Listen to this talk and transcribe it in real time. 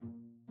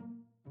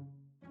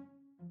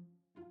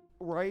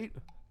right?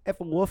 If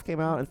a wolf came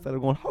out, instead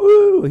of going,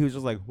 woo, he was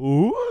just like,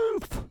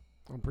 woof.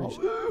 I'm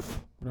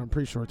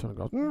pretty sure Tony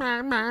goes.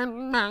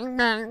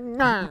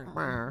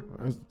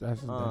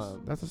 That's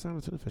the sound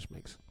a tuna fish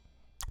makes.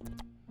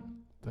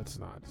 That's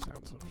not the sound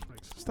a tuna fish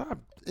makes. Stop.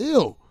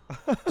 Ew.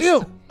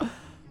 Ew.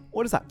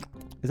 What is that?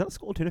 Is that a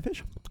school tuna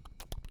fish?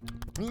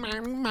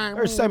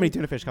 There's so many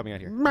tuna fish coming out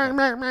here.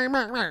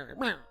 Tuna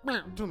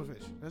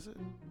fish. That's it.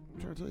 I'm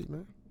trying to tell you,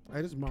 man.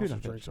 Hey, this monster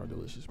drinks are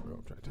delicious, bro.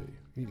 I'm trying to tell you.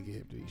 You need to get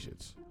hip to these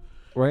shits.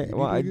 Right.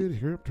 Well, get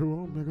hip to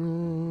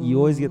them, nigga. You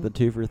always get the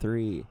 2 for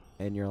 $3,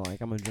 and you're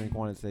like, I'm gonna drink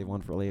one and save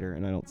one for later,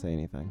 and I don't say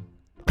anything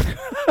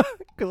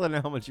because I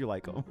know how much you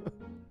like them.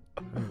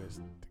 That is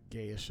the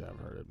gayest shit I've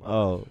heard of.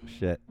 Oh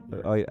shit. I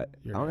don't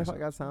know if I asshole.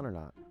 got sound or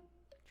not.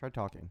 Try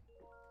talking.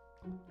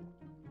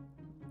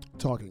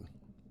 Talking.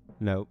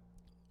 Nope.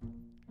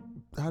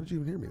 How did you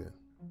even hear me then?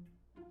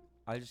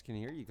 I just can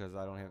hear you because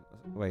I don't have.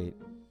 Wait.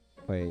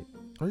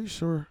 Are you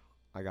sure?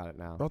 I got it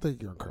now. I think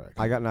you're on crack.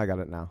 I got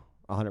it now.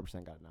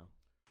 100% got it now.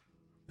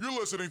 You're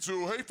listening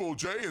to Hateful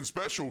J and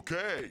Special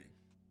K,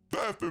 the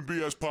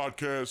FNBS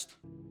podcast.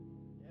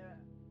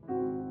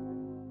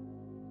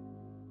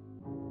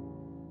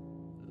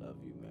 Love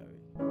you, Mary.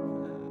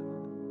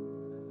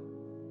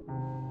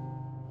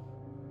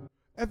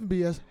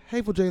 FNBS,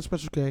 Hateful J and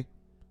Special K,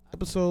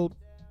 episode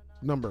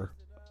number.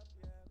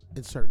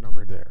 Insert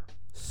number there.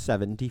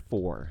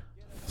 74.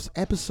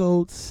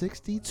 Episode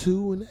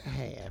 62 and a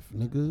half,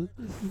 nigga.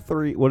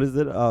 3. What is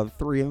it? 3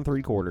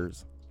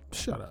 3/4.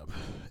 Shut up.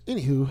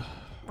 Anywho,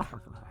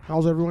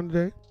 how's everyone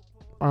today?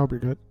 I hope you're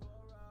good.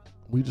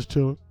 We just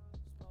chilling.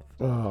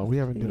 We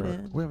haven't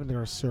did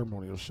our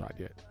ceremonial shot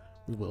yet.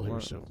 We will here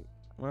soon.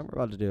 Well, we're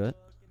about to do it.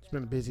 It's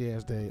been a busy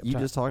ass day. You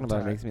just talking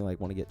about it makes me like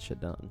want to get shit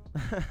done.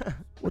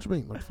 What you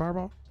mean? Like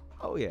fireball?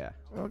 Oh yeah.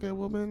 Okay,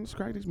 well man, let's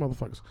crack these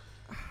motherfuckers.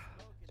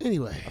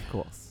 Anyway, Of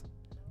course.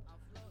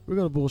 we're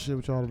gonna bullshit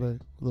with y'all today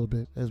a little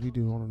bit, as we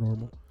do on a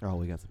normal. Oh,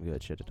 we got some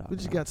good shit to talk We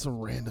just about. got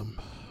some random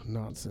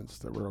nonsense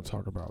that we're gonna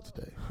talk about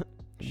today.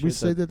 Shit We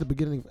say that at the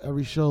beginning of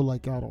every show,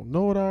 like y'all don't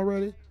know it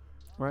already.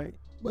 right?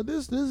 But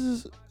this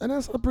is, and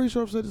that's, I'm pretty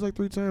sure I've said this like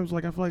 3 times.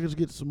 Like I feel like it's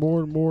getting some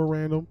more and more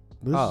random.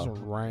 This is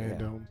some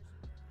random.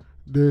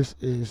 This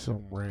is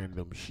some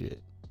random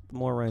shit. The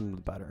more random,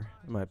 the better,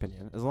 in my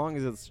opinion. As long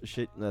as it's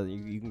shit that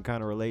you can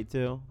kind of relate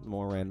to, the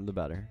more random, the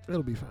better,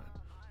 It'll be fine.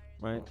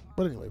 right?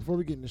 But anyway, before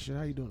we get into shit,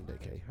 how you doing today,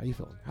 Kay? How you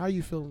feeling? How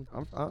you feeling?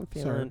 I'm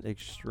feeling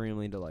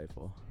extremely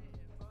delightful.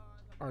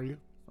 Are you?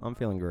 I'm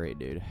feeling great,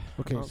 dude.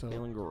 Okay, I'm so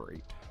feeling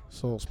great.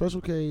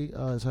 Special K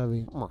is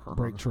having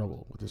brake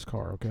trouble with his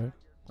car. Okay,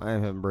 I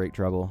am having brake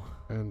trouble.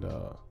 and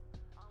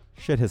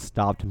Shit has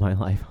stopped in my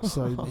life.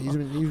 so he's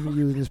been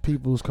using his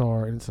people's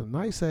car, and it's a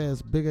nice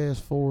ass, big ass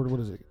Ford. What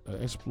is it?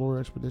 Explorer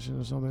Expedition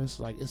or something? It's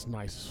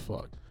nice as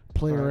fuck.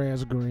 Player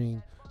ass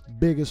green,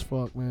 big as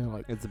fuck, man.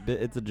 Like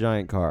It's a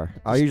giant car.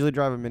 I usually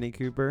drive a Mini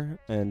Cooper,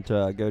 and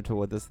to go to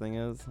what this thing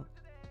is,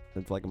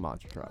 it's like a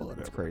monster truck. It's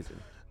Whatever. crazy.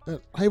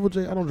 Hateful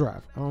J, I don't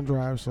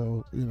drive,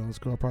 so this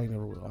car probably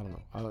never will.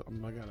 I don't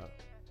know.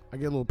 I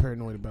get a little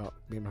paranoid about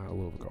being behind the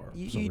wheel of a car.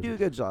 You do a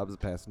good job as a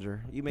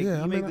passenger. You make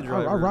Yeah, you make the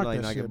driver I rock like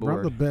that not shit, get bro.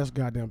 I'm bored. the best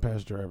goddamn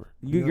passenger ever.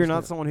 You're not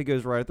understand? someone who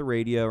goes right at the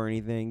radio or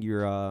anything.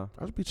 You're I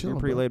just be chilling. you're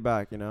pretty bro. laid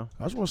back, you know.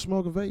 I just want to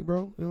smoke a vape,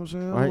 bro. You know what I'm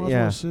saying? Right, I just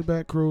yeah. want to sit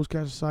back, cruise,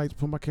 catch the sights,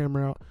 put my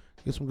camera out,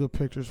 get some good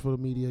pictures for the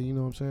media. You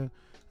know what I'm saying?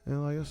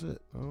 And like that's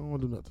it. I don't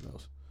want to do nothing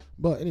else.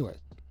 But anyway,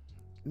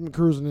 I'm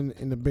cruising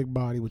in the big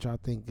body, which I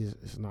think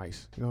is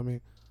nice. You know what I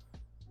mean?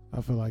 I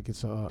feel like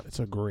it's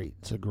a great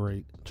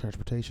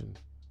transportation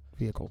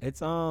vehicle.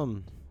 It's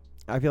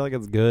I feel like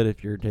it's good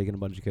if you're taking a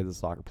bunch of kids to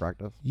soccer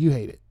practice. You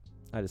hate it.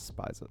 I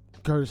despise it.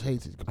 Curtis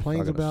hates it.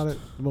 Complains fucking about it.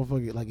 The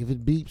motherfucker, like if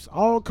it beeps,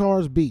 all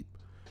cars beep.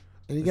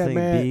 And he This got thing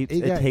mad. beeps. He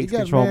It got, takes he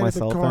got control of mad my at the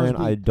cell cars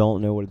phone. I beep.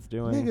 don't know what it's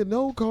doing. Nigga,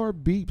 no car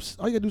beeps.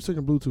 All you gotta do is take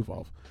your Bluetooth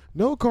off.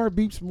 No car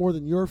beeps more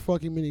than your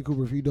fucking Mini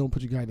Cooper if you don't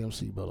put your goddamn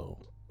seatbelt on.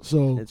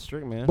 So It's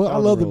strict, man. But I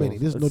Follow love the rules. Mini.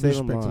 There's It's no saving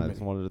disrespect to the lives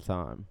Mini. one at a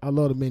time. I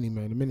love the Mini,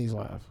 man. The Mini's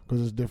laugh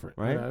because it's different.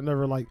 Right? I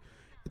never like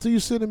until you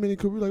sit in a Mini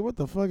Cooper, you're like, what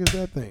the fuck is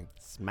that thing?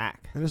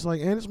 Smack. And it's like,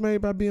 and it's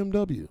made by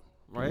BMW.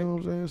 Right? You know what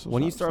I'm saying? So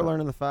When you stop, start stop.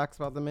 learning the facts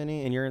about the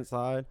Mini and you're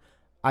inside,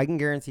 I can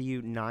guarantee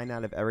you 9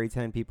 out of every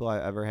 10 people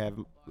I ever have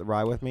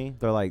ride with me,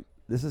 they're like,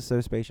 this is so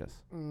spacious.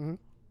 Mm-hmm.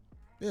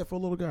 Yeah, for a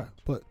little guy.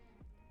 But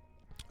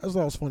that's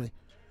always funny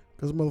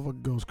because the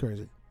motherfucker goes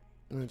crazy.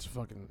 And it's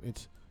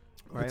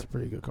Right. a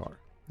pretty good car.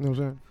 You know what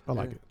I'm saying? I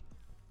like Yeah. it.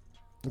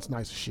 It's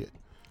nice as shit.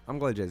 I'm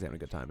glad Jay's having a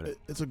good time in it.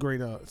 It's a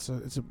great it's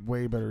a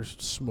way better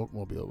smoke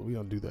mobile, but we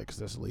don't do that because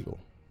that's illegal.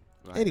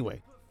 Right.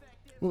 Anyway,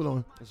 moving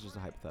on. It's just a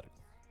hypothetical.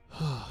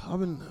 I've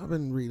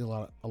been reading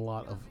a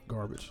lot of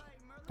garbage.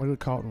 I get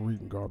caught in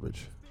reading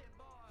garbage.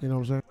 You know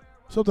what I'm saying?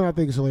 Something I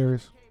think is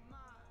hilarious.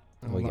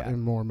 Well, yeah.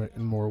 In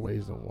more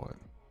ways than one.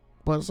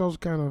 But it's also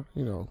kind of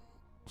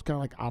it's kind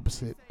of like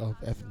opposite of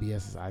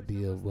FBS's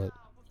idea of what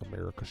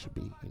America should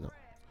be.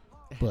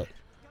 But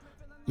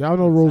y'all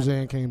know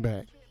Roseanne came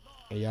back,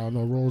 and y'all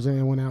know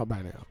Roseanne went out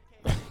by now.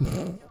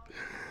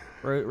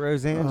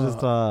 Roseanne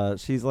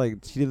just she's like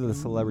she did the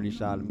celebrity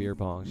shot in beer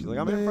pong. She's like,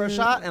 I'm in for a Man.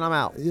 shot and I'm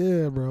out.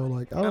 Yeah, bro.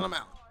 Like, And I'm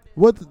out.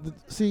 what?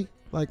 See,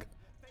 like,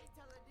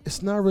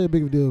 it's not really a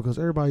big deal because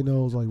everybody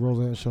knows like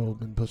Roseanne's show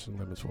been pushing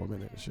limits for a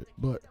minute and shit.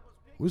 But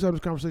we was having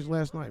this conversation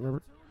last night,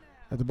 remember,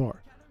 at the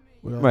bar,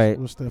 with, Right.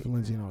 with Steph and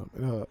Lindsay and all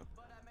them. And,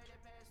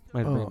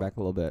 Might bring it back a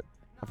little bit.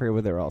 I forget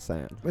what they were all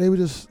saying. they were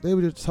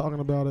just talking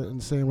about it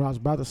and saying what I was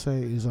about to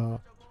say is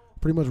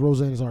pretty much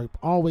Roseanne has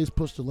always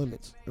pushed the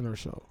limits in her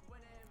show.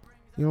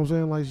 You know what I'm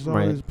saying? Like she's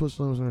Right. always pushed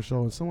the limits in her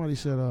show. And somebody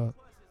said,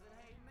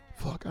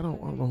 fuck, I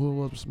don't know who it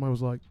was, but somebody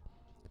was like,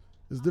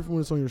 it's different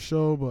when it's on your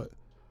show, but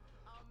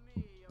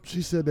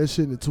she said that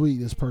shit in the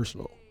tweet is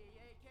personal.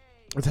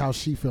 That's how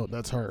she felt.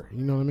 That's her.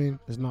 You know what I mean?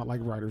 It's not like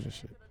writers and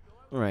shit.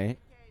 Right.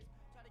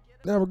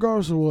 Now,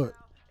 regardless of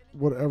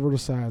whatever the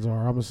sides are,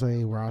 I'm gonna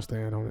say where I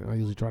stand on it. I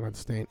usually try not to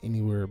stand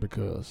anywhere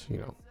because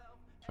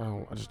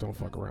I just don't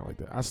fuck around like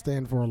that. I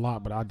stand for a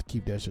lot, but I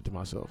keep that shit to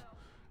myself.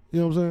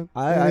 You know what I'm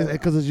saying?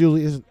 Because it's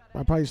usually isn't.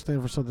 I probably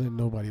stand for something that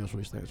nobody else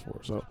really stands for.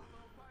 So,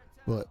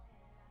 but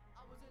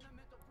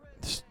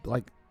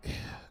like,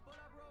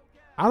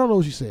 I don't know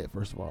what she said.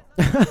 First of all,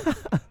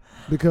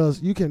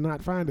 because you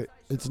cannot find it.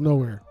 It's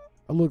nowhere.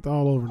 I looked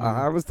all over.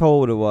 I was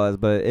told what it was,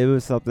 but it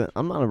was something.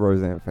 I'm not a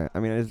Roseanne fan. I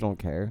mean, I just don't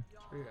care.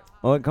 Yeah.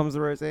 When it comes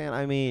to Roseanne,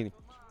 I mean,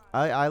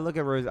 I look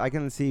at Rose. I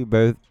can see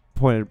both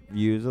point of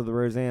views of the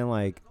Roseanne.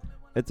 Like,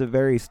 it's a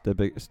very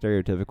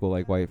stereotypical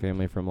like white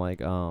family from like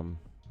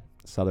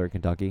Southern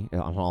Kentucky. In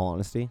all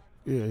honesty,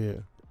 Yeah.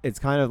 it's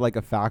kind of like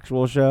a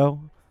factual show,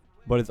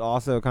 but it's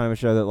also kind of a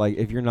show that like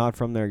if you're not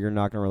from there, you're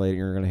not gonna relate.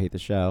 You're gonna hate the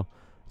show.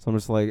 So I'm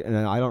just like, and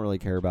I don't really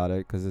care about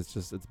it because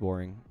it's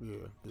boring.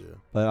 Yeah.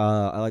 But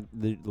I like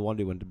the one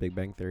dude went to Big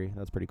Bang Theory.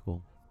 That's pretty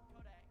cool.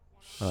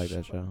 I like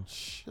that show.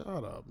 Shut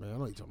up, man. I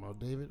know you're talking about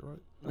David,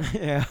 right?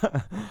 Yeah.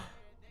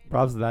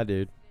 Props to that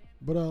dude.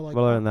 But like,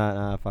 But other than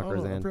that, fuck I don't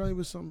know, Roseanne. apparently it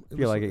was some. If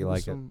you like it, you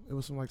like it. It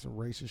was some like some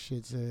racist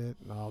shit said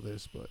and all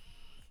this, but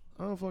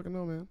I don't fucking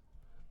know, man.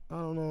 I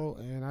don't know,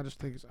 and I just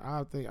think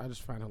I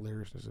just find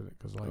hilariousness in it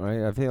because like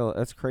Right? I feel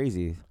that's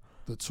crazy.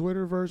 the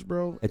Twitterverse,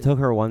 bro. It took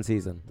her one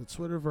season. The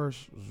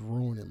Twitterverse was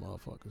ruining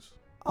motherfuckers.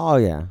 Oh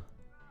yeah.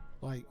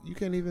 Like you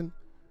can't even.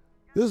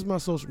 This is my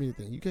social media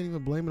thing. You can't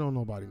even blame it on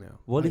nobody now.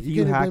 What Like, if you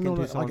can't even hack blame it on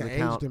into like someone's an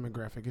account? age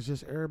demographic? It's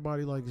just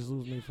everybody like just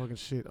losing their fucking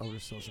shit over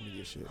this social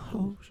media shit.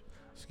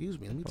 Excuse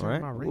me, let me turn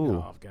Alright. my ring Ooh.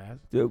 off, guys.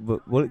 Dude,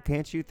 but what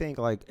can't you think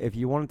like if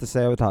you wanted to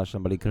sabotage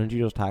somebody, couldn't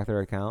you just hack their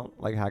account,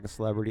 like hack a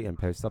celebrity and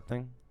post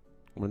something?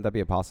 Wouldn't that be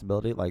a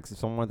possibility? Like if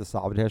someone wanted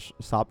to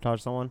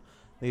sabotage someone,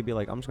 they'd be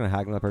like, I'm just gonna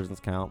hack that person's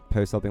account,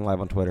 post something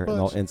live on Twitter, But and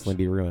they'll instantly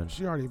be ruined.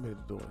 She already admitted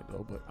to doing it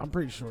though, but I'm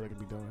pretty sure it can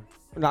be done.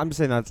 No, I'm just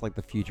saying that's like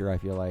the future. I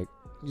feel like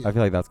Yeah. I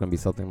feel like that's gonna be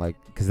something like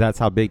because that's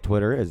how big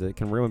Twitter is. It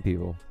can ruin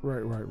people.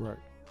 Right.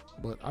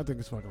 But I think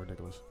it's fucking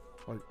ridiculous.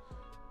 Like,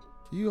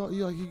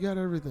 you got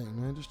everything,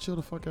 man. Just chill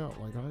the fuck out.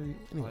 Like, I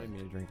anyway. didn't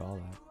mean to drink all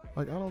that.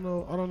 Like, I don't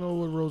know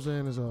what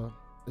Roseanne is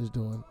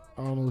doing.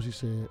 I don't know what she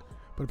said,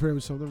 but apparently it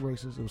was something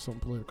racist. It was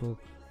something political.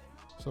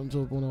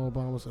 Something to one of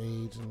Obama's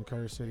aides, and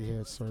Carter said he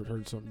had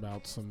heard something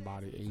about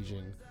somebody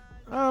Asian.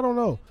 I don't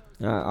know.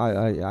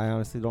 I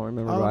honestly don't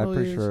remember, I but don't I'm know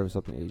pretty it sure is. it was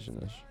something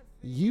Asianish.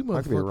 You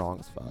I could be motherfuckers. wrong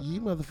as fuck.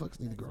 You motherfuckers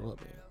need to grow up,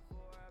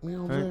 man. You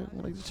know what Right. I'm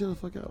saying? Like, just chill the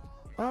fuck out.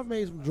 I've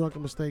made some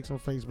drunken mistakes on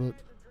Facebook.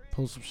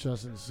 Post some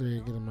shots and say,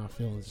 getting my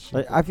feelings and shit.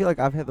 Like, I feel like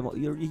I've hit the.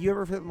 You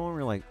ever hit the moment where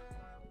you're like,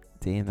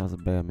 damn, that was a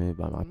bad move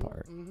by my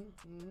part.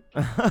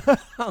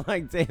 I'm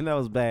like, damn, that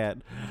was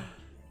bad.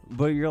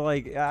 But you're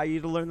like, you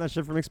need to learn that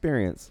shit from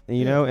experience, and,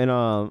 you Yeah. know. And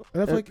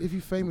And I feel like if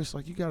you're famous,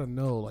 like you gotta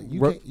know, like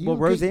you Ro- can't. You well,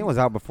 can't- Roseanne was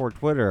out before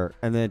Twitter,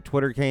 and then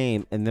Twitter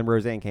came, and then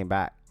Roseanne came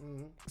back.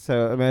 Mhm.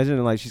 So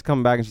imagine like she's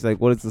coming back and she's like,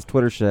 "What is this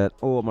Twitter shit?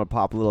 Oh, I'm gonna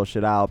pop a little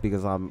shit out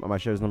because my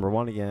show's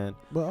 #1 again."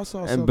 But I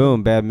saw And something.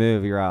 boom, bad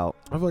move, you're out.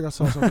 I feel like I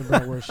saw something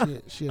about where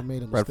she had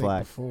made a Red mistake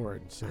flag. before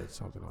and said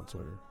something on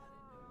Twitter,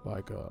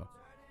 like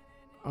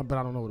but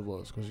I don't know what it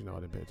was because I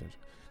didn't pay attention.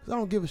 'Cause I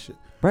don't give a shit.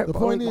 Right? The but,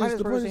 point like, why is- does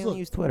the point is, Roseanne look-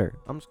 use Twitter?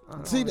 I don't See,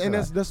 understand and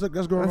that. that's going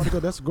where I'm about to go.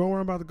 That's going where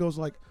I'm about to go. It's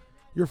like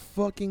you're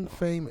fucking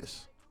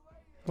famous,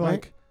 Right.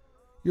 like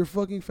you're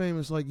fucking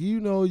famous. Like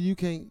you don't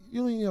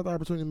even have the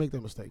opportunity to make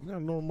that mistake. You're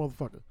not a normal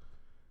motherfucker.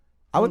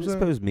 I would know just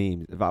what I'm post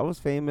memes. If I was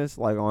famous,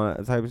 like on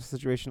a type of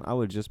situation, I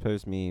would just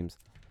post memes.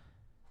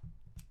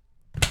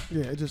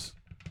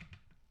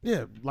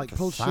 Yeah, like The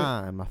post shit.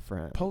 sign, my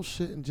friend. Post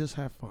shit and just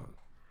have fun.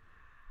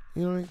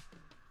 You know what I mean?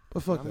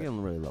 But fuck I'm that.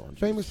 getting really low on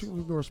Famous juice.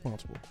 people be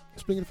responsible.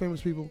 Speaking of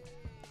famous people,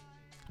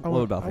 I What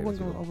wa- about I famous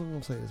wasn't people?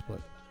 gonna say this, but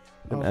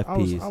Them I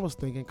was FPs.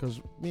 thinking because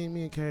me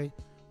and Kay,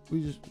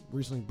 we just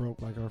recently broke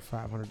like our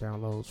 500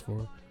 downloads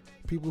for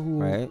people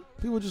who Right?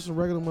 people just some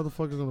regular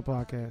motherfuckers on the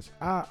podcast.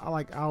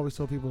 I always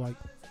tell people like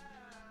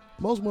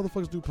most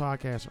motherfuckers do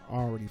podcasts are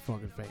already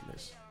fucking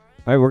famous.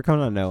 All right, we're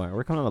coming out of nowhere.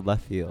 We're coming out of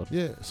left field.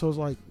 Yeah, so it's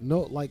like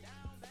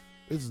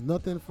it's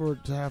nothing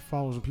to have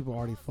followers and people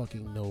already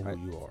fucking know Right.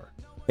 who you are.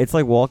 It's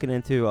like walking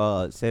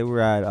into, say we're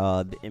at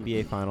the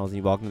NBA Finals and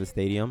you walk into the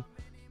stadium.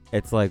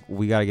 It's like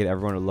we got to get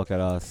everyone to look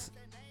at us,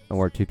 and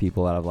we're two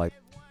people out of like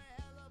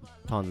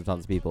tons and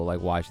tons of people. Like,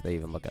 why should they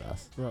even look at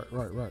us?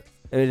 Right.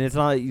 And it's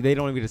not, they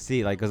don't even get to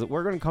see, like, because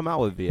we're going to come out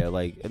with video,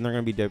 like, and they're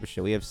going to be dope as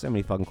shit. We have so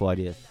many fucking cool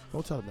ideas.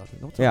 Don't tell them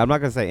nothing. Yeah, I'm not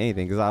going to say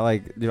anything, because I,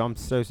 like, dude, I'm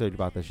so stoked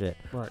about this shit.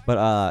 Right.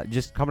 But,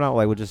 just coming out,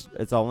 like, with just,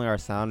 it's only our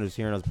sound, just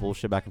hearing us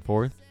bullshit back and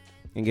forth,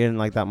 and getting,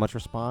 like, that much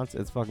response,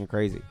 it's fucking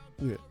crazy.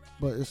 Yeah,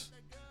 but it's,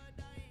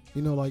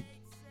 like.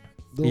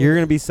 You're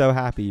going to be so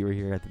happy you were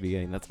here at the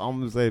beginning. That's all I'm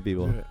going to say to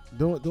people. Yeah,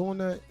 doing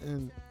that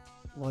and,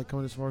 like,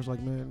 coming as far as,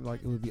 like, man,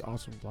 like, it would be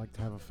awesome, like,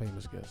 to have a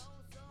famous guest.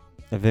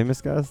 A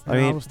famous guest? And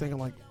I was thinking,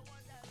 like,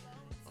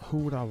 who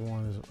would I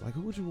want as like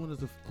who would you want as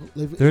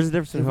there's a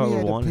difference in who I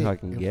would want, who I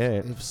can if,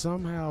 get. If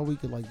somehow we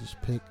could like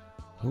just pick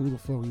who the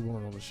fuck we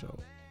want on the show,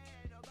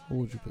 who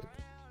would you pick?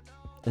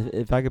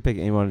 If I could pick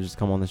anyone to just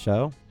come on the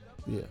show,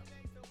 yeah.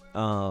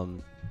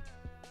 Well,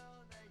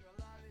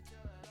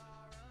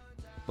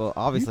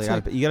 obviously,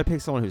 you gotta pick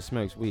someone who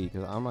smokes weed,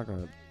 because I'm not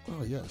gonna.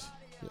 Oh yes.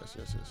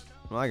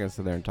 I'm not gonna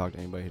sit there and talk to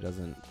anybody who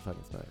doesn't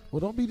fucking smoke. Well,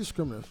 don't be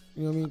discriminative.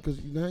 You know what I mean?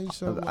 Because now you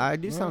sound. I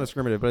do sound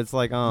discriminative, but it's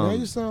like Now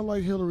you sound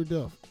like Hillary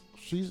Duff.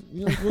 She's.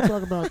 We'll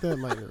talk about that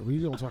later. We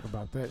don't talk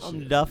about that.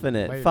 I'm shit duffing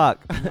it. later. Fuck.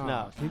 Nah,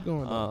 No. keep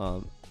going.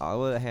 I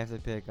would have to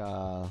pick.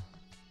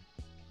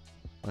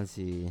 Let's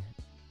see.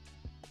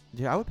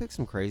 Dude, I would pick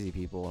some crazy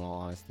people. In all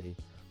honesty,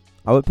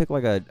 I would pick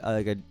like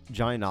a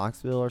Johnny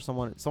Knoxville or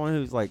someone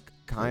who's like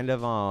kind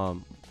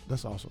of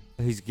That's awesome.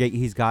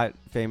 He's got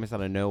famous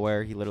out of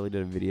nowhere. He literally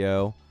did a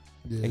video.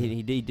 Yeah.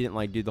 He didn't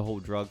like do the whole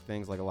drug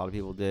things like a lot of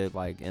people did,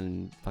 like,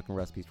 and fucking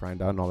recipes Ryan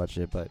Dunn and all that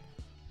shit. But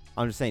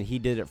I'm just saying he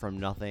did it from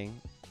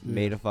nothing,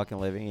 made a fucking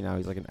living. You know,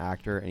 he's like an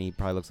actor, and he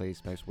probably looks like he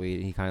smokes weed.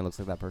 And he kind of looks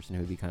like that person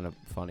who would be kind of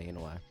funny in a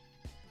way,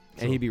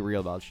 and he'd be real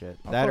about shit.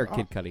 That or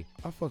Kid Cudi.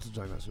 I fucks with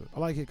Johnny Knoxville. I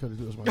like Kid Cudi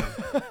too. That's my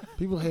name.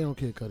 People hate on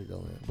Kid Cudi though,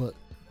 man. But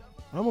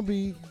I'm gonna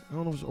be. I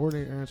don't know if it's an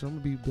ordinary answer. I'm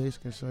gonna be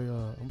basic and say.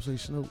 I'm gonna say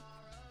Snoop.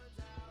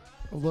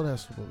 I love that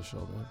Snoop on the show,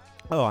 man.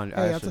 Oh, I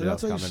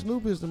tell you,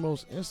 Snoop is the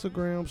most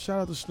Instagram. Shout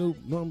out to Snoop.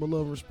 Nothing but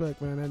love and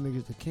respect, man. That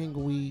nigga's the king of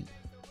weed.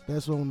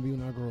 That's what I want to be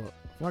when I grow up.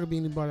 If I could be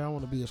anybody, I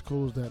want to be as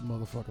cool as that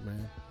motherfucker,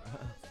 man.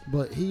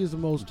 But he is the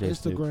most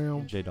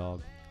Instagram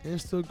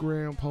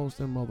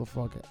posting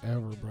motherfucker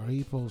ever, bro.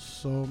 He posts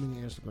so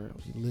many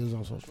Instagrams. He lives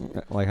on social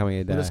media. Like how many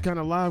a day? But it's kind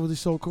of live.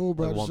 He's so cool,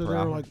 bro. Like I sit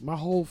there, like my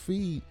whole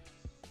feed.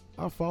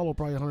 I follow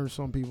probably 100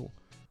 some people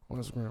on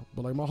Instagram,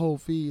 but like my whole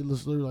feed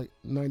is literally like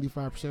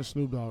 95%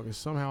 Snoop Dogg, and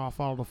somehow I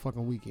follow the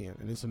fucking Weeknd,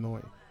 and it's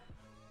annoying.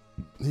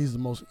 He's the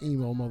most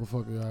emo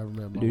motherfucker I ever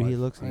met in my life. Dude, he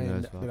looks emo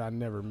as fuck. That I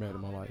never met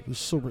in my life. He's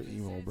super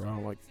emo, bro. I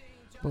don't like,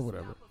 but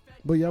whatever.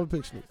 But yeah, I would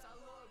pick Snoop.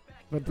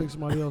 If I pick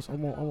somebody else, I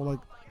want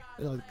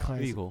like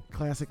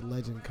classic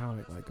legend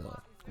comic like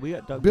we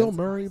got Doug Bill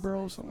Benson. Murray,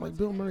 bro. Something like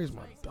Bill Murray's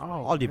my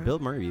dog. Oh, dude, man. Bill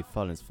Murray be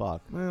fun as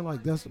fuck. Man,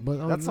 like that's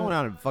Someone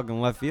out of fucking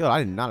left field.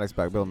 I did not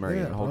expect Bill Murray.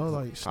 Yeah, in the whole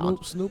like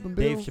Snoop and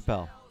Bill. Dave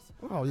Chappelle.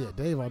 Oh yeah,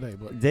 Dave all day,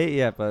 but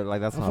But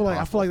like that's.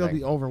 I feel like that'd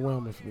be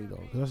overwhelming for me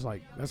though, because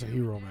that's a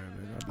hero,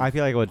 man. I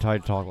feel like I would try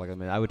to talk like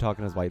him. I would talk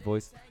in his white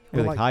voice. Be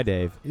Well, like, "Hi,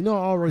 Dave." You know,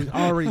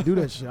 I already do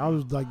that shit. I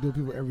was like doing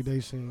people every day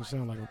saying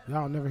sound like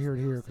y'all never hear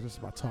it here because it's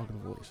about talking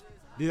voice.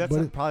 Dude, that's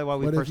probably why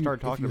we first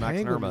started talking to Max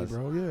hang with me, Nermas.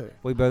 bro, yeah.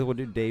 We both would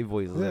do Dave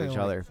voices at each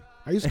other.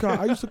 I used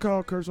to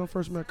call Curtis when I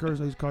first met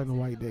Curtis. I used to call him the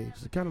White Dave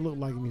because it kind of looked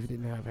like him if he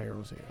didn't have hair on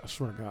his head. I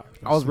swear to God.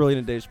 I was really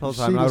into Dave Chappelle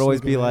time. I would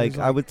always be like,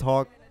 I would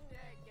talk.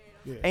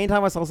 Yeah.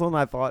 Anytime I saw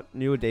someone I thought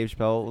knew what Dave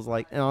Chappelle was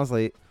like, and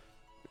honestly,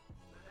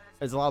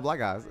 there's a lot of black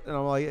guys, and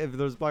I'm like, if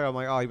there's a black guy, I'm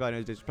like, oh, he probably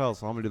knows Dave Chappelle,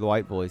 so I'm gonna do the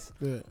white voice.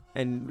 Yeah.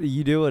 And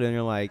you do it, and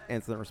you're like,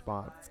 instant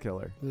response, it's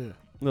killer. Yeah.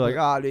 They're like,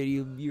 oh,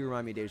 dude, you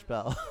remind me of Dave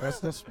Chappelle.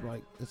 That's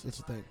like it's a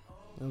thing.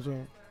 You know what I'm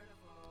saying?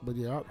 But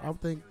yeah, I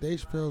think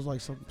Dave Chappelle's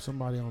like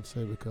somebody I don't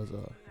say because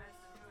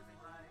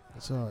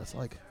it's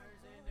like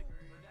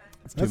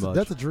it's too much.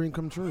 That's a dream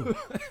come true.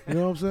 You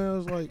know what I'm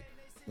saying? It's like,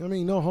 I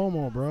mean, no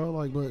homo, bro.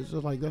 Like, but it's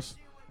just like that's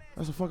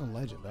a fucking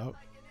legend, dog.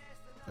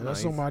 And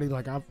that's somebody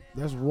like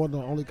that's one of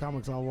the only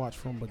comics I watch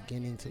from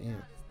beginning to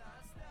end.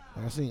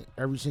 Like I seen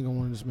every single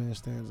one of this man's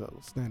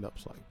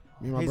stand-ups. Like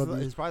me and my brother.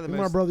 He's probably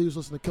my brother used to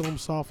listen to Kill 'Em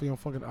Softly on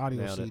fucking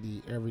audio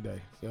CD every day.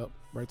 Yep,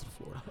 right to the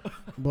floor.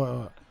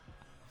 But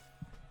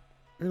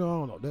you know,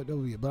 I don't know. That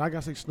would be it. But I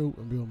gotta say Snoop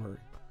and Bill Murray.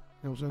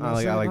 You know what I'm saying? I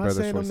like not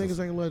Brother saying them Sources.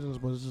 niggas ain't legends,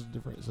 but it's just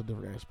different. It's a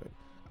different aspect.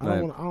 I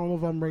Right. don't know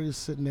if I'm ready to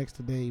sit next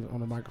to Dave on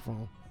the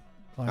microphone.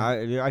 Like,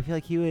 I feel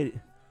like he would.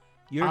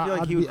 You ever feel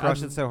like he would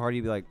crush it so hard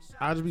you'd be like,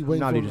 I'd just be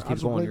waiting for dude, him. just keep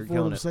going. You're him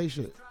killing to it. say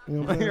shit. You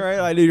know what I'm saying? right?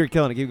 I knew you're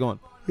killing it. Keep going.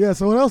 Yeah.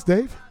 So what else,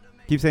 Dave?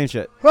 Keep saying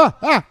shit. Dave,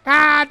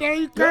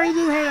 you crazy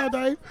as hell,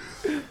 Dave.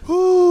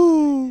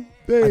 Ooh,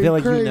 Dave, I feel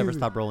like crazy. you'd never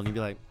stop rolling. You'd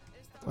be like,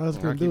 I was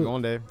gonna keep do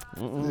going, Dave.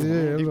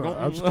 Yeah, Keep I'll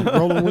going. just keep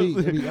rolling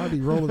weed. I'd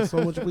be rolling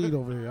so much weed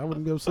over here. I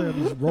wouldn't be able to say I'd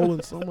be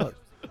rolling so much.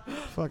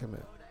 Fucking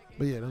man.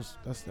 But yeah, that's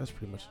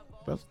pretty much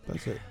that's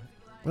it.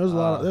 There's a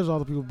lot. There's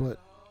other people, but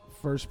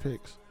first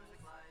picks.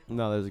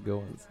 No, those are good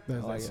ones.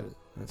 That's it.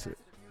 That's it.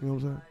 You know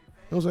what I'm saying?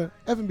 You know what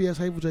I'm saying? FNBS,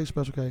 Hateful J,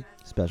 Special K.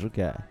 Special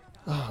K.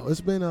 Oh,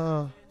 it's been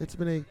a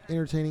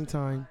entertaining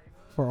time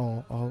for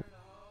all. I hope.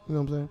 You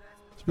know what I'm saying?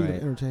 Speaking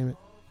of entertainment,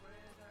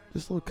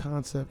 this little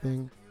concept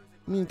thing.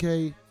 Me and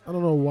Kay I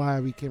don't know why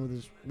we came with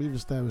this. We've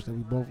established that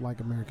we both like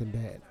American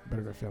Dad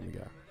better than Family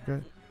Guy.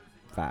 Okay.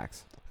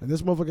 Facts. And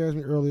this motherfucker asked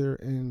me earlier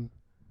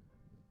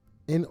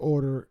in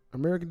order: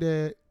 American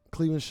Dad,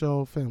 Cleveland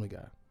Show, Family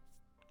Guy.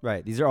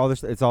 Right. These are all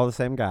this. It's all the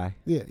same guy.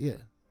 Yeah, yeah.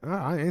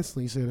 I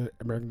instantly said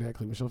American Dad,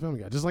 Cleveland Show,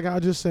 Family Guy. Just like I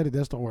just said it.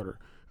 That's the order.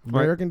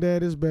 American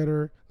Dad is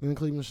better than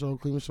Cleveland Show.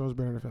 Cleveland Show is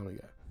better than Family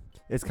Guy.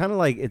 It's kind of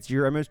like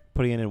you're almost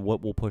putting in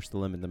what will push the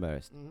limit the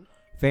most. Mm-hmm.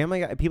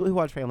 Family Guy. People who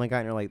watch Family Guy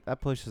and are like,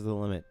 that pushes the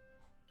limit.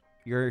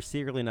 You're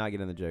secretly not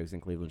getting the jokes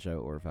in Cleveland Show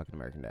or fucking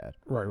American Dad.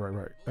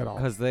 Right. At all.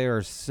 Because they are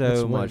It's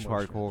so way much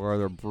more hardcore.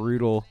 They're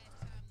brutal,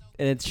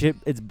 and it's shit.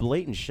 It's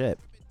blatant shit.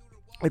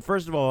 Like,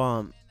 first of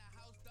all,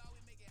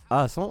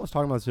 someone was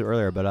talking about this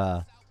earlier,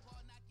 but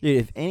dude,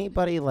 if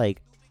anybody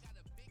like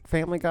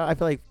Family Guy, I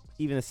feel like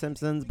even The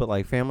Simpsons, but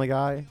like Family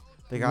Guy,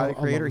 the guy, the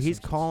creator, he's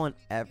calling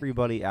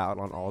everybody out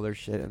on all their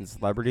shit and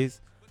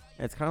celebrities.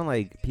 And it's kind of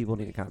like people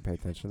need to kind of pay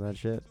attention to that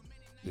shit.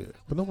 Yeah,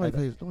 but nobody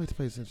pays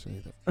attention to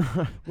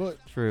anything. But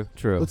True.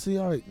 But see,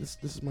 all right, this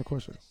is my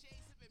question.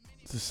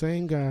 It's the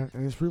same guy,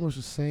 and it's pretty much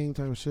the same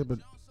type of shit. But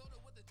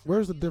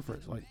where's the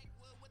difference? Like,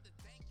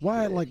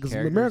 why? Like, because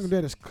American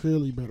Dad is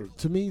clearly better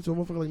to me. So a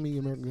motherfucker like me,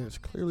 American Dad is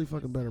clearly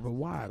fucking better. But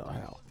why?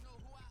 How?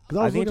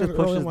 Because I think it just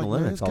pushes the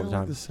limits it's all kind the of time.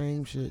 like the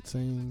same shit,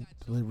 same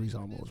deliveries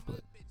almost. But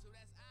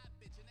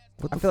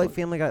what I the feel like fuck?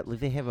 Family Guy, like,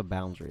 they have a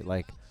boundary.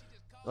 Like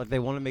they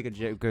want to make a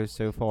joke go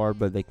so far,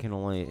 but they can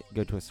only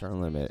go to a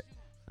certain limit.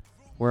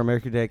 Where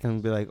American Dad can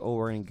be like, oh,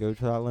 we're going to go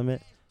to that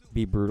limit,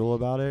 be brutal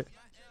about it,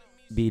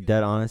 be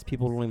dead honest.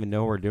 People don't even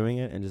know we're doing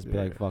it, and just be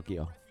like, fuck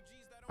you.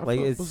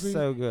 Like, it's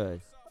so good.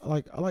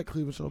 I like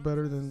Cleveland Show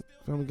better than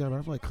Family Guy, but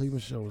I feel like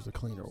Cleveland Show is the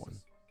cleaner one.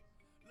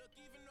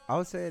 I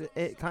would say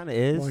it kind of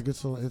is. Like,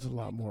 it's a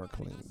lot more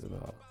clean than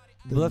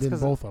that's than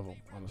 'cause both of them,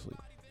 honestly.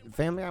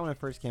 Family Guy, when it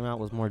first came out,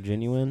 was more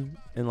genuine,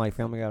 and like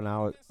Family Guy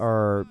now,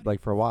 or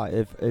like for a while,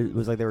 if it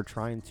was like they were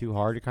trying too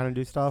hard to kind of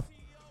do stuff.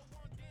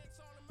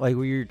 Like,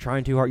 where you're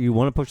trying too hard, you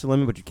want to push the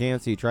limit, but you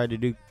can't. So you try to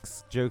do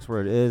jokes where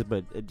it is,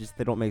 but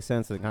they don't make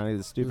sense. It kind of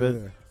is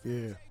stupid.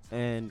 Yeah.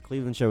 And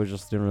Cleveland Show was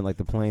just doing like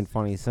the plain,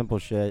 funny, simple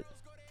shit,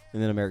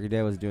 and then American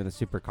Dad was doing the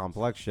super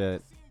complex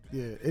shit.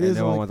 Yeah, it and is.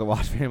 no one Like, wants to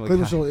watch Family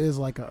Cleveland Guy. Show is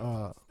like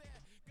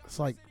it's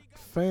like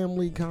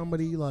family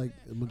comedy, like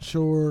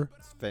mature,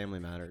 It's Family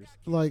Matters.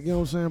 like, you know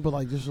what I'm saying, but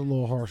like just a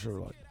little harsher,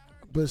 like,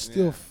 but it's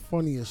still Yeah.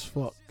 funny as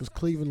fuck. Cause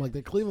Cleveland, like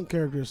the Cleveland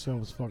character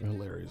itself is fucking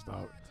hilarious,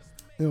 dog.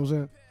 You know what I'm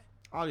saying?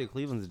 Oh, dude,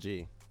 Cleveland's a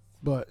G.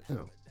 But you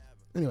know,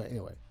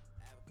 anyway,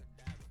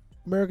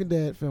 American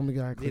Dad, Family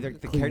Guy,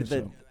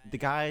 The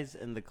guys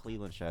in the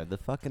Cleveland Show, the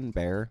fucking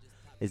bear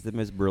is the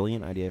most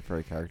brilliant idea for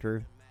a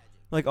character.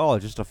 Like, oh,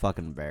 just a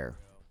fucking bear.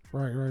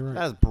 Right.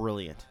 That's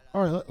brilliant.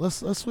 All right, let's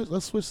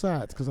switch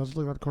sides because I was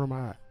looking at the corner of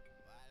my eye.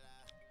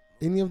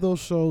 Any of those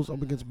shows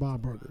up against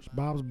Bob's Burgers?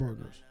 Bob's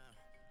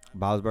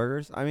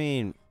Burgers? I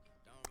mean,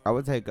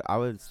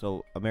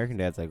 American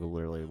Dad's like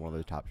literally one of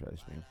the top shows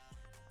for me.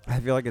 I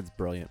feel like it's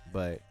brilliant,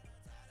 but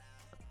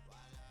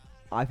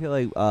I feel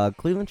like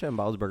Cleveland Show and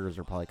Bob's Burgers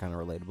are probably kind of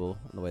relatable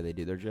in the way they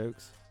do their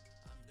jokes.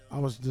 I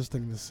was just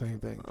thinking the same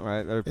thing. All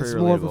right, they're pretty It's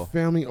relatable. more of a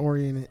family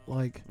oriented,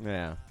 like,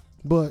 Yeah.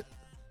 but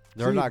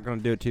They're not going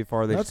to do it too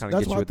far. They just kind of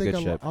that's get you why I with the think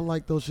good shit. I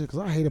like those shit because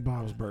I hated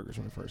Bob's Burgers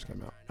when it first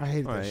came out. I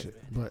hated that Right.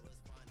 shit, but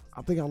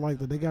I think I like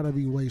that they gotta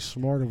be way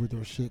smarter with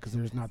their shit because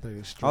there's not that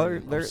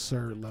extreme they're-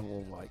 absurd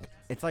level of like.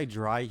 It's like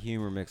dry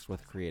humor mixed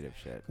with creative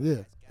shit.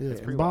 Yeah. It's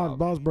And pretty wild.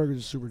 Bob's Burgers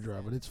is super dry,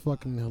 but it's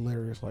fucking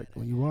hilarious. Like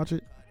when you watch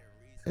it,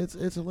 it's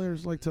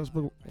hilarious. Like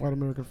textbook White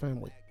American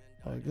Family.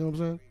 Like, you know what I'm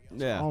saying?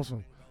 Yeah.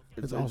 Awesome.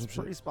 It's awesome shit.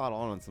 pretty spot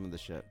on some of the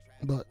shit.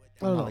 But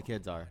I How don't know. the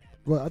kids are.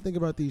 But I think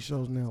about these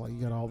shows now. Like you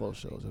got all those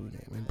shows every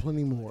name and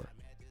plenty more.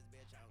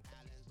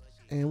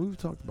 And we've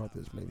talked about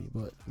this maybe,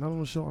 but not on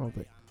the show. I don't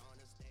think.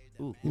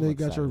 Ooh, You know, you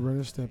got your Ren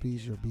and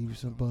Stempies, your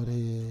Beavis and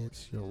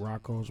Buttheads, your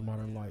Rocco's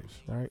Modern Lives,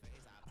 right?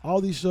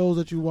 All these shows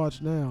that you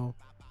watch now,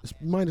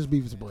 minus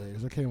Beavis and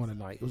Buttheads, that came on at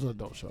night. It was an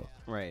adult show.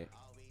 Right.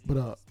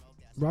 But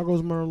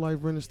Rocco's Modern Life,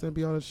 Ren and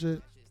Stimpy, all that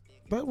shit,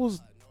 that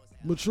was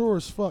mature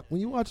as fuck.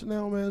 When you watch it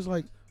now, man, it's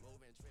like,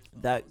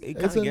 That it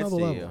It's kind of gets to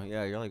another you. level.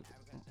 Yeah, you're like,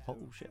 oh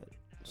shit.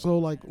 so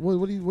like,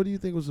 what do you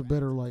think was a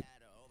better like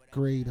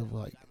grade of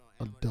like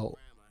adult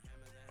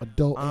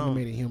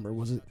animated humor?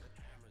 Was it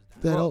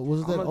that Well,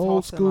 was it I'm that gonna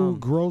old toss in, school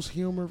gross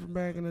humor from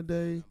back in the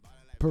day,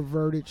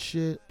 perverted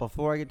shit?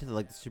 Before I get to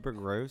the super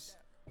gross,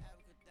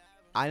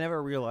 I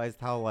never realized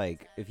how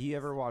like if you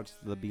ever watched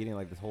the beginning of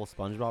like this whole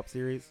SpongeBob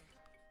series,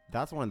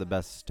 that's one of the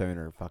best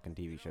stoner fucking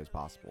TV shows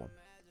possible.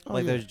 Oh,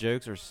 Like yeah. those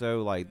jokes are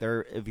so like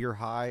they're if you're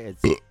high,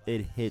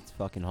 it hits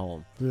fucking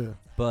home. Yeah.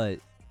 But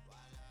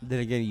then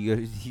again,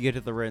 you get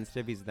to the Ren and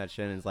Stimpy's and that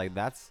shit, and it's like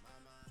that's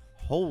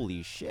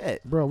holy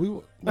shit.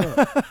 Bro,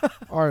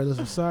 all right,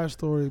 listen, side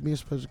story, me and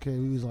Special K,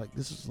 we was like,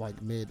 this is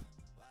like mid,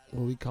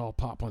 what we call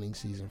pop hunting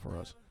season for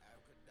us.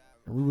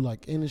 And we were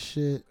like in the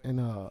shit, and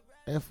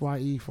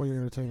FYE, For Your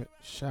Entertainment,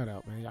 shout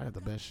out, man, y'all got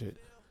the best shit.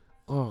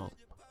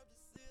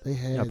 They Yeah,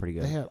 had pretty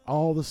good. they had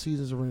all the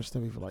seasons of Ren and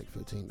Stimpy for like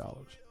 $15.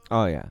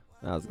 Oh yeah.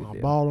 That was a good I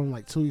deal. bought them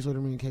like 2 weeks later.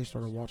 Me and Kay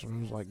started watching them.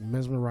 It was like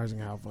mesmerizing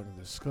how fucking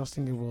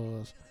disgusting it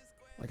was,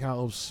 like how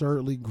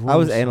absurdly gross. I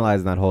was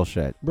analyzing that whole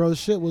shit. Bro, the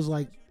shit was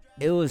like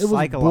It was it was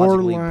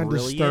psychologically borderline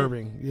brilliant,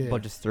 disturbing. Yeah,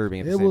 but disturbing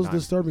at the it same was time.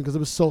 disturbing because it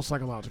was so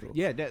psychological.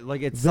 Yeah,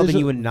 like it's something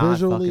you would not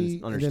visually,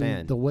 fucking and then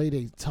understand. the way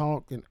they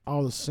talk and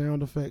all the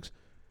sound effects.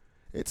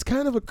 It's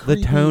kind of a The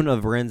creepy, tone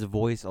of Ren's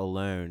voice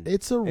alone.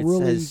 It's a It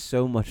really says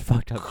so much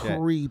fucked up shit.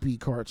 creepy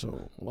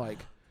cartoon. Like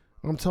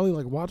I'm telling you,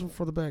 like watch them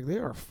for the back. They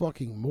are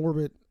fucking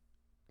morbid,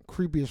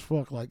 creepy as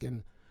fuck. Like,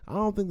 and I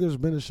don't think there's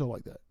been a show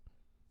like that.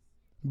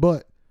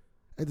 But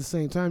at the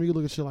same time, you can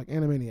look at shit like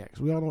Animaniacs.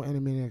 We all know what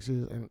Animaniacs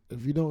is, and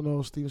if you don't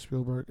know Steven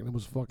Spielberg, and it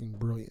was fucking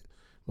brilliant.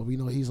 But we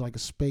know he's like a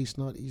space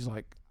nut. He's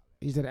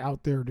that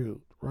out there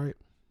dude, right?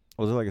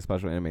 Was it like a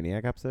special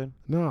Animaniac episode?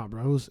 Nah,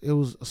 bro. It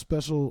was a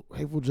special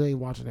Hateful J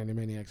watching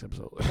Animaniacs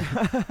episode.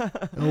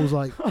 It was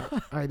like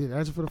I did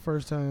actually for the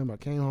first time. I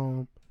came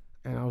home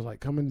and I was like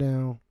coming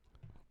down,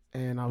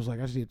 and I was like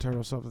I just need to turn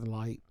on something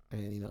light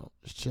and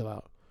just chill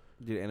out.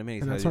 Dude,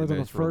 Animaniacs And I has turned the on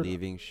the most first-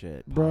 relieving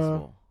shit Bruh,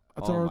 possible.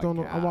 I Oh turned my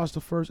on. I God. watched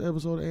the first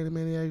episode of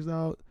Animaniacs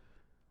out,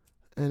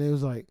 and it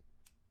was like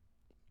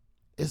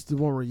it's the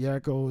one where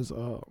Yakko is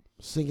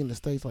singing the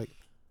states like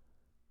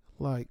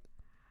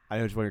I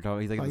know which one you're talking about.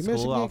 He's like, like the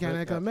school Michigan,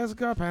 outfit. Canada,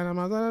 Mexico,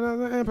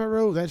 Panama, and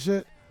Peru. That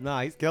shit.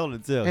 Nah, he's killing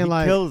it too. And He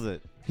like- kills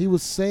it. He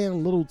was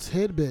saying little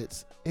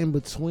tidbits in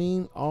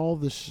between all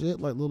the shit,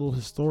 like little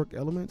historic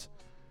elements,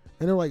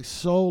 and they're like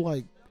so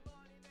like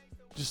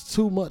just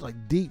too much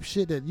like deep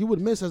shit that you would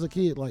miss as a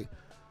kid. Like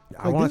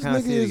I want this to kind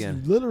of nigga see it is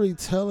again. literally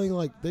telling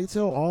like they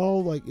tell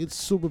all like it's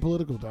super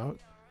political, dog.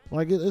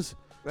 Like it's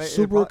Right, it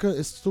super pro-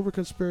 it's super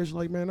conspiracy.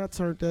 Like man, I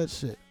turned that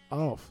shit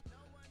off.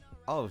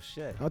 Oh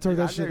shit! I turned Dude,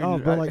 that shit never off,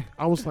 knew- bro. Like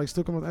I was like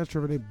still coming with that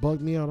trip and they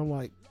bugged me out. I'm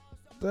like,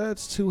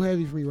 that's too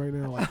heavy for me right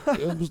now. Like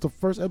it was the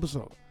first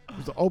episode. It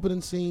was the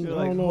opening scene. You're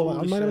I don't like, know. Like,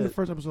 holy I'm not even the shit.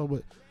 first episode,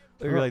 but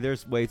You're like,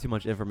 there's way too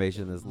much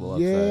information in this little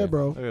Yeah, episode.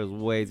 bro. There's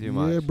way too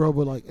much. yeah, bro.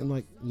 But like and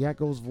like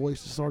Yakko's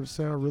voice just started to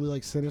sound really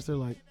like sinister.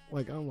 Like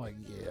I'm like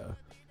yeah,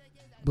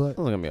 but It's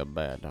gonna be a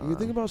bad time. you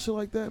think about shit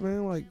like that,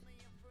 man. Like,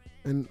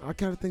 and I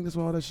kind of think that's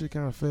why all that shit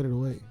kind of faded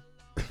away.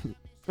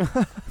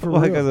 For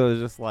Well, real. because it was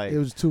just like, It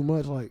was too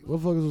much. Like,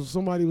 motherfuckers,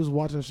 somebody was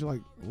watching shit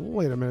like,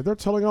 wait a minute, they're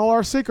telling all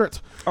our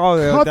secrets. oh,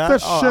 yeah, cut that,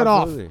 this oh, shit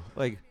off. absolutely.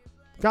 Like,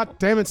 God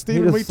damn it, He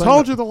Steven, just we sang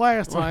told the- you the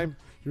last time.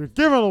 You're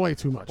giving away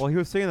too much. well, he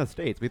was singing the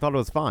states. We thought it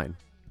was fine.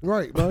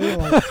 Right, bro. Yeah,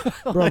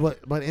 like, bro,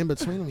 but in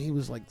between them, he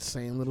was like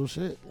saying little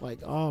shit. Like,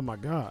 oh my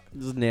God.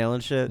 Just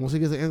nailing shit. Once he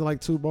gets to the end of like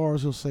 2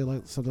 bars, he'll say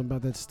like something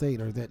about that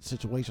state or that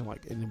situation.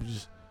 Like, and it was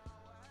just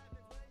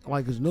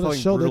like, cause no, that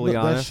Something show, brutally that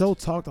honest. show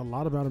talked a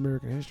lot about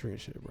American history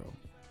and shit, bro.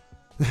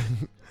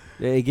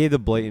 Yeah, he gave the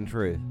blatant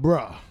truth.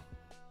 Bruh,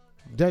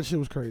 that shit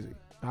was crazy.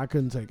 I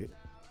couldn't take it.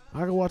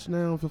 I can watch it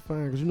now and feel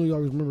fine because you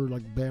always remember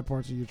like bad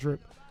parts of your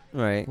trip.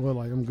 Right. Well,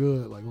 like I'm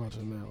good like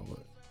watching it now, but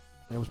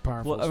it was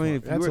powerful. Well, as I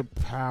mean, fuck. if you That's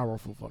were- a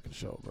powerful fucking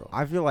show, bro.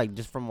 I feel like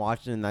just from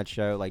watching that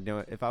show, like,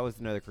 if I was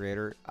to know the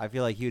creator, I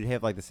feel like he would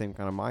have like the same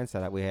kind of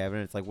mindset that we have,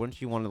 and it's like,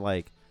 wouldn't you want to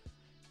like,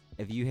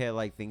 if you had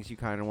like things you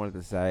kind of wanted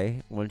to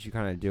say, wouldn't you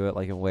kind of do it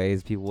like in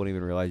ways people wouldn't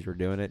even realize you were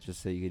doing it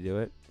just so you could do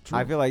it? True.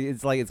 I feel like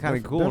it's kind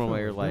of cool in a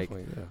way. You're like,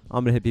 definitely,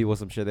 I'm gonna hit people with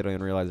some shit they don't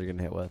even realize they're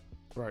getting hit with.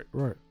 yeah.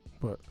 right,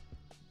 but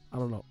I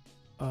don't know.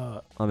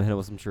 I'm gonna hit them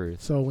with some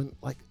truth. So when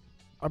like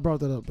I brought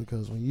that up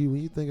because when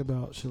you think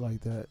about shit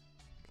like that,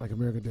 like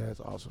American Dad's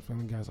awesome,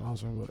 Family Guy's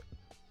awesome, but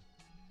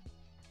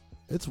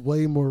it's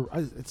way more.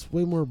 It's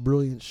way more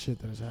brilliant shit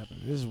that has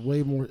happened. It's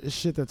way more. It's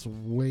shit that's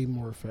way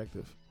more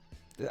effective.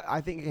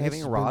 I think It's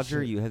having been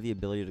Roger, shit. you have the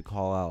ability to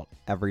call out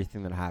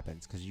everything that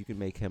happens because you can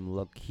make him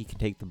look. He can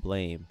take the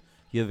blame.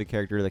 You have a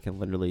character that can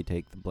literally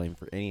take the blame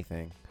for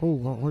anything. Oh,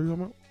 what are you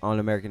talking about? On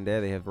American Dad,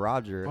 they have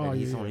Roger, Oh, and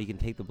he's yeah, someone yeah. he can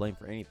take the blame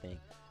for anything.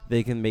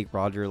 They can make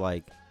Roger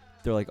like,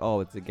 they're like,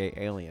 oh, it's a gay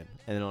alien,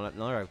 and then on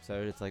another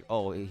episode, it's like,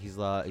 oh, he's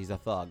a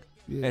thug,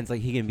 Yeah. and it's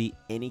like he can be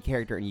any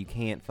character, and you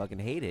can't fucking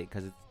hate it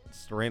because it's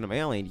just a random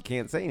alien. You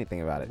can't say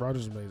anything about it.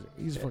 Roger's amazing.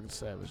 He's fucking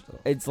savage though.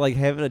 It's like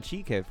having a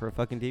cheat code for a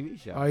fucking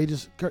TV show. He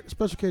just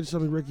special K just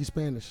told me Ricky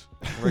Spanish.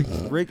 Rick,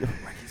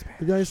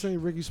 The guy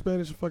saying Ricky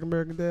Spanish and fucking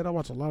American Dad. I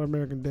watch a lot of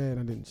American Dad.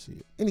 I didn't see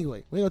it.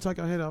 Anyway, we gonna talk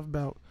our head off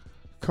about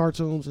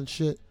cartoons and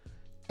shit.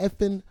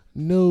 Effing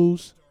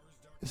news.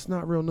 It's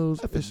not real news.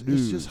 Effing It's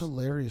news. just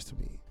hilarious to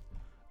me.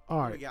 All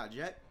right, got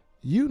Jet.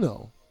 you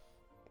know.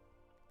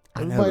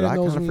 I know, Everybody but that I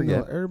knows kinda me know.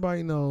 forget.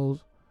 Everybody knows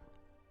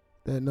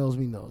that knows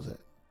me knows that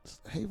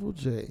Hateful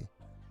J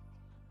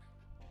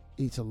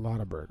eats a lot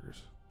of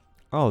burgers.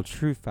 Oh,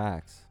 true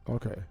facts.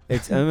 Okay.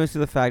 It's almost to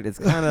the fact. It's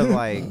kind of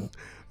like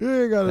You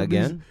ain't gotta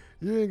again.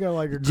 You ain't got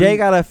like a Jay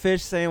got a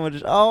fish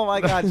sandwich. Oh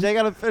my God, Jay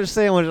got a fish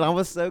sandwich. I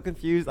was so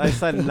confused. I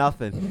said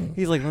nothing.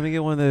 He's like, let me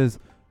get one of those.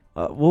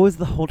 What was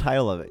the whole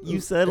title of it? You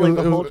said like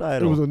the whole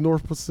title. It was a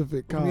North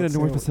Pacific Let cod me get a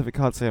North sandwich. Pacific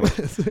cod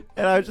sandwich.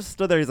 And I just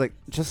stood there. He's like,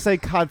 just say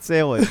cod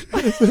sandwich.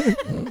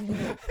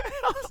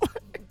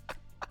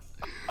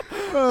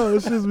 Oh,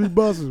 this shit's be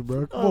buses,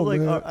 bro. I Come was on,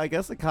 like, man. I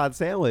guess a cod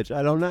sandwich.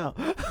 I don't know.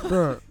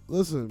 Bro,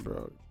 listen,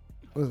 bro.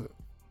 Listen.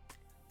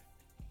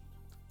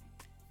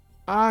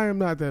 I am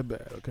not that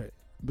bad, okay?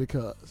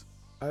 Because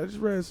I just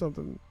read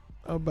something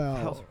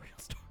about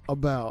a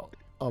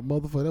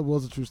motherfucker. That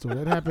was a true story.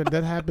 That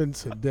happened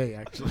today,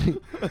 actually.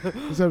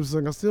 This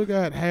episode, I still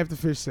got half the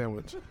fish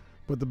sandwich,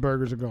 but the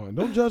burgers are gone.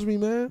 Don't judge me,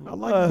 man. I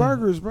like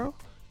burgers, bro.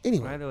 I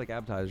Anyway, had like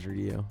appetizer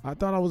to you. I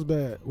thought I was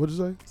bad. What'd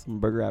you say? Some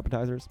burger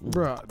appetizers.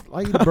 Bro,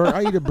 I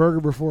eat a burger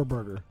before a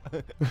burger.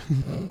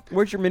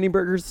 Where's your mini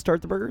burgers to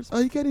start the burgers? Oh,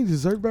 you got any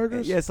dessert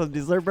burgers? Yeah, some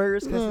dessert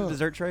burgers. Can I have some No.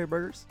 dessert tray of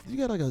burgers? You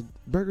got like a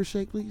burger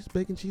shake, please?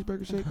 Bacon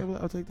cheeseburger shake?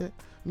 I'll take that.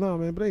 No,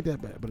 man, but it ain't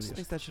that bad. But Just it is.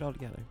 mix that shit all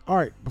together. All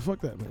right, but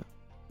fuck that, man.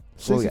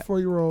 Well, yeah.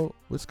 64-year-old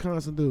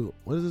Wisconsin dude.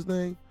 What is his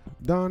name?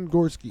 Don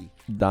Gorski.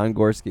 Don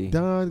Gorski.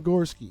 Don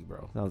Gorski,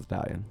 bro. Sounds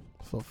Italian.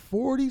 For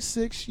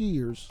 46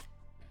 years,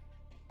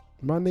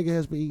 my nigga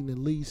has been eating at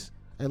least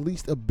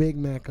a Big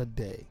Mac a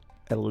day.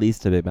 At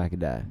least a Big Mac a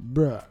day.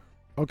 Bruh.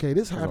 Okay,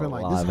 this happened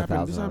like this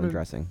happened. This happened.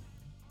 Dressing.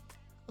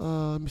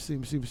 Let me see.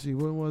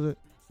 When was it?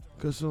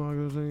 Cause so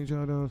long as any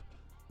child down.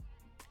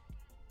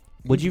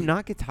 Would you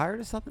not get tired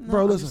of something, though?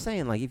 Bro, I'm listen. just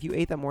saying, like, if you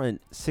ate that more than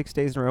 6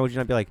 days in a row, would you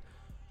not be like,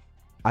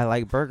 I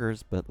like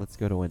burgers, but let's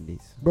go to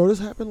Wendy's? Bro, this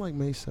happened like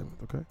May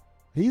 7th. Okay,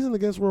 he's in the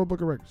Guinness World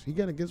Book of Records. He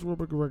got a Guinness World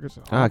Book of Records.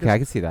 In Okay, August. I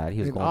can see that. He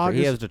was in going for it.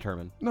 He August- was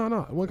determined. No,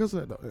 when it comes to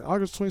that though, in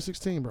August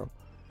 2016, bro,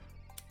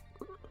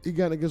 he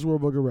got a Guinness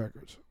World Book of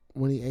Records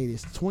when he ate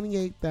his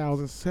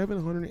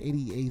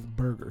 28,788th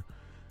burger.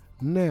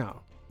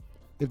 Now,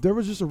 if there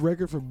was just a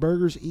record for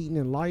burgers eaten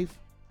in life,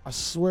 I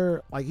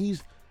swear, like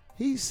he's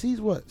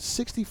what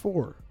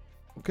 64.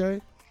 Okay,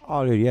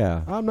 Oh, dude,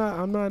 yeah. I'm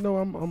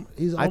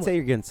he's. I'd say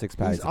you're getting 6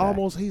 patties. He's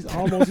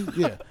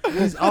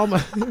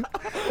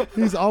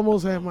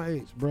almost half my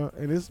age, bro.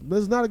 And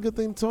that's not a good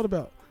thing to talk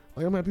about.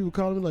 Like I'm having people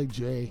calling me like,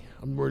 Jay,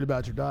 I'm worried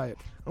about your diet.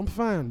 I'm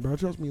fine, bro.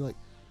 Trust me. Like,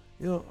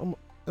 you know,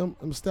 I'm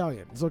a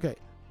stallion. It's okay.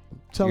 I'm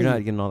telling You're you,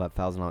 not getting all that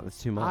 $1,000.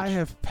 It's too much. I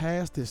have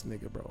passed this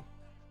nigga, bro.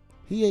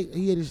 He ate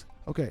his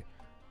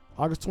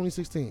August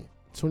 2016,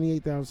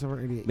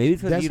 28,788. Maybe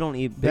it's because you don't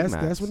eat Big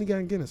Macs. That's when he got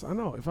in Guinness. I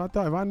know. If I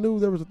knew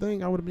there was a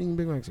thing, I would have been eating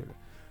Big Macs here.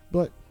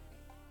 But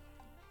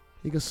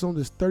he consumed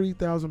his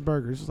 30,000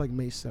 burgers. This is like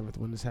May 7th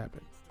when this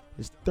happened.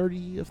 His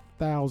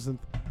 30,000th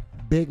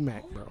Big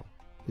Mac, bro.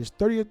 His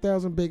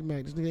 30,000 Big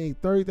Mac. This nigga ate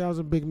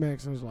 30,000 Big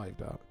Macs in his life,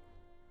 dog.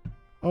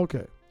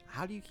 Okay.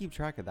 How do you keep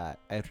track of that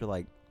after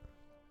like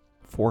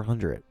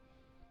 400?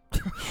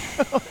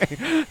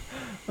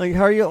 Like,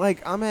 how are you?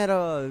 Like, I'm at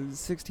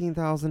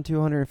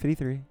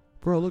 16,253.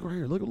 Bro, look right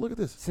here. Look at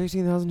this.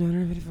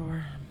 16,254.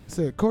 It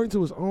said, according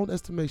to his own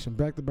estimation,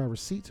 backed by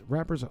receipts,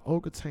 wrappers, and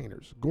old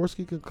containers,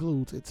 Gorski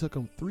concludes it took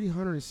him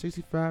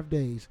 365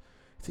 days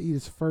to eat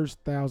his first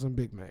 1,000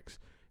 Big Macs.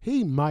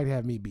 He might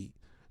have me beat.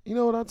 You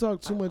know what? I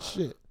talk too much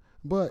shit,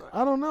 but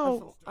I don't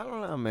know. I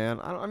don't know, man.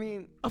 I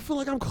mean, I feel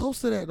like I'm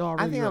close to that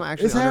already. I think I'm though.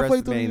 actually It's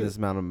halfway through. underestimating the this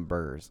amount of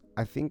burgers.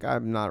 I think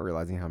I'm not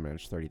realizing how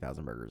much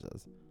 30,000 burgers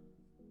is.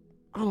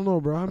 I don't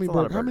know, bro. How many That's a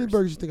lot of How many burgers.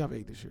 burgers you think I've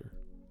ate this year?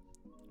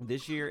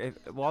 This year,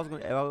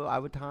 I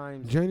would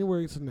times.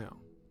 January to now.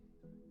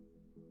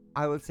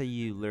 I would say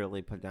you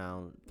literally put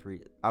down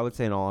 3. I would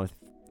say in all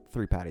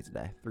 3 patties a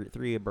day.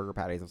 Three burger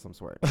patties of some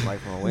sort. Like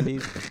from a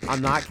Wendy's.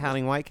 I'm not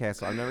counting White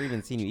Castle. I've never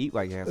even seen you eat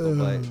White Castle,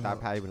 but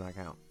that patty would not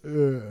count.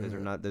 Those are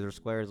not. Those are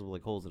squares with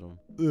like holes in them.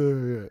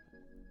 Yeah.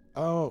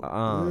 Oh,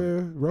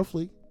 yeah.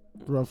 Roughly.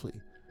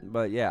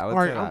 But yeah, I would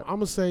All say right, that. I'm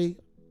gonna say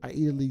I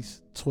eat at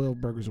least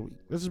 12 burgers a week.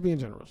 This is being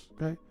generous,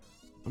 okay?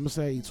 I'm gonna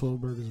say I eat 12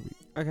 burgers a week.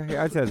 Okay,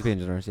 yeah, I'd say that's being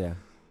generous. Yeah.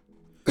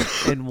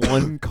 And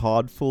one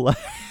cod fillet.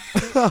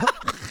 Come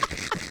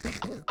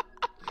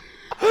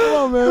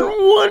on, man.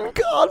 One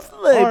cod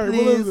fillet, All right,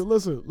 please. well,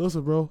 listen,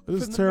 bro. This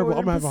From is the terrible.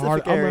 I'm northern gonna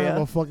have Pacific area.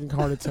 a fucking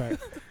heart attack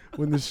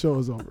when this show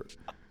is over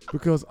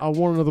because I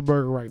want another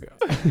burger right now.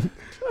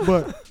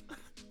 But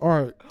all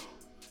right.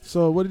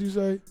 So what did you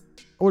say?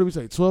 What did we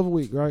say? 12 a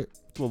week, right?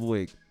 12 a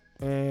week.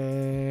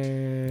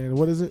 And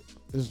what is it?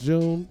 It's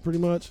June, pretty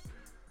much.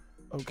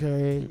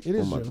 Okay, it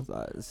is June.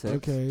 6.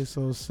 Okay,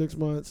 so 6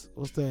 months.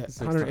 What's that?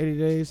 6 180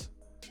 days.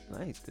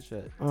 Nice, good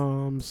shit.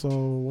 So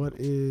what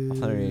is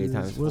 180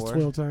 times what's 4?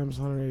 12 times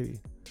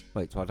 180?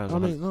 Wait, 12 times I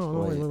mean,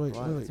 100. no, wait.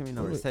 What? Too many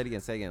numbers. Say it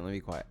again. Let me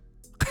be quiet.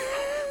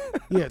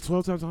 Yeah,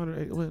 12 times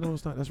 180. Wait, no,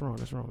 it's not. That's wrong.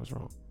 All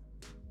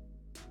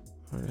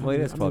right, Wait,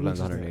 it's how 12 many times weeks is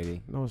that?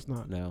 180. No, it's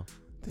not. No.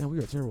 Damn, we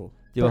are terrible.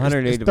 Do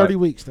 180 It's 30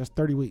 weeks. That's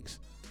 30 weeks.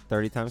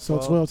 30 times So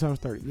 12? 12 times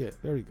 30. Yeah,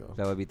 there you go.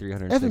 That would be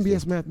 360.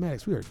 FNBS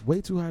mathematics. We are way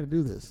too high to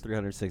do this.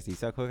 360.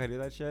 See how quick I do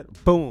that shit?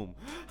 Boom.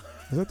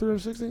 Is that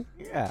 360?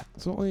 Yeah.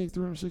 It's only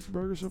 360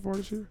 burgers so far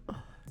this year?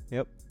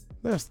 Yep.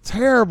 That's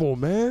terrible,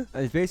 man.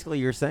 It's basically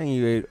you're saying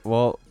you ate,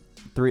 12,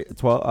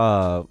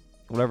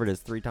 whatever it is,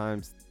 3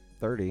 times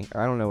 30.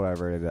 I don't know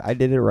whatever it is. I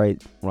did it right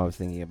when I was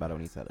thinking about it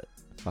when he said it.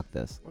 Fuck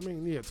this. I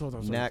mean, yeah, 12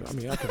 times 30. Next. I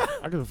mean, I could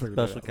have figured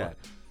that Special out. cat.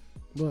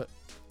 But,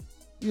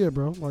 yeah,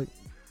 bro, like,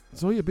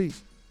 so he a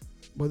beast.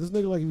 But this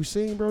nigga, like, you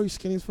seen, bro, he's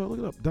skinny as fuck. Look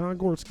it up. Don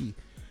Gorski.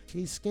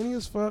 He's skinny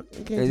as fuck.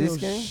 He can't Is he tell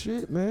skinny?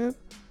 shit, man.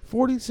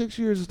 46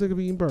 years this nigga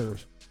be eating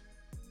burgers.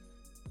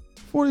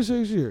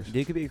 46 years.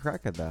 Dude could be a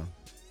crackhead though.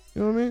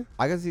 You know what I mean?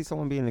 I can see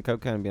someone being a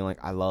cokehead and being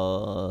like, I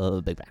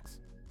love Big Macs.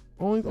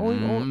 Only,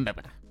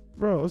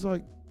 bro. It's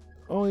like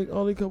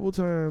only a couple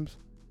times.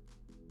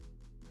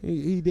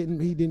 He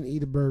didn't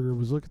eat a burger.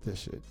 Was look at this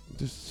shit.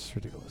 Just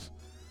ridiculous.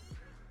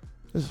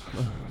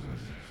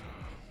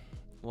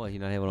 Well, he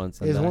not able on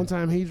Sunday. It's one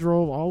time he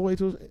drove all the way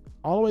to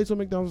a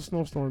McDonald's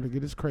snowstorm to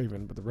get his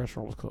craving, but the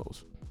restaurant was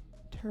closed.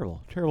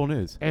 Terrible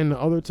news. And the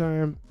other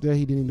time that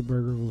he didn't eat the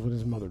burger was when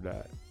his mother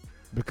died,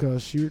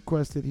 because she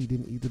requested he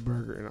didn't eat the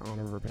burger in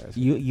honor of her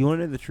passing. You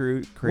want to know the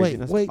true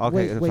craziness? Okay,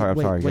 I'm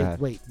sorry. Go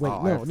ahead. Wait.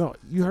 No.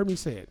 You heard me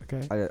say it.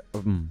 Okay.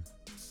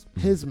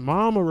 His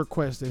mama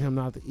requested him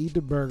not to eat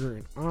the burger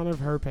in honor of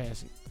her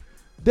passing.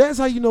 That's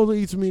how you know to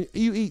eat too many.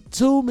 You eat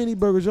too many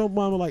burgers. Your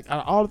mama, like, out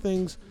of all the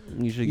things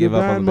you should your give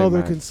up on the mother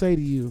Big Mac. can say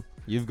to you,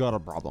 You've got a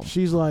problem.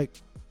 she's like,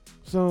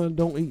 son,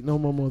 don't eat no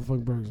more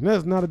motherfucking burgers. And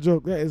that's not a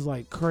joke. That is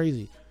like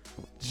crazy.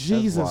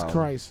 Jesus wild.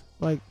 Christ.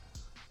 Like,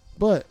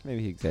 but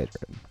Maybe he exaggerated.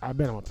 I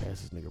bet I'm gonna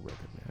pass this nigga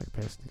record, man. I can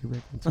pass this nigga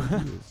record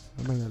in 2 years.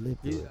 I might not live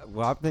through it.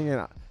 Well, I'm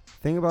thinking.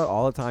 Think about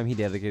all the time he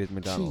dedicated to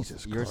McDonald's.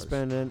 Jesus You're Christ.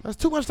 spending, That's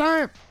too much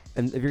time.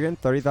 and if you're getting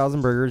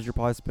 30,000 burgers, you're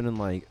probably spending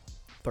like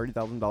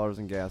 $30,000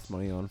 in gas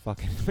money on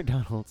fucking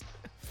McDonald's.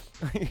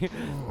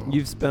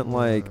 You've spent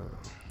like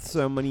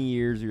so many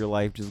years of your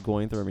life just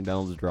going through a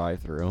McDonald's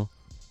drive-through.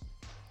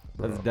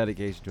 That's Bro.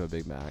 dedication to a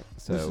Big Mac.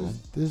 So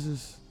This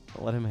is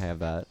let him have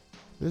that.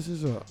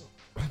 a.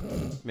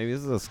 Maybe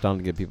this is a stunt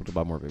to get people to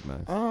buy more Big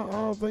Macs. I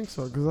don't think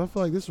so, because I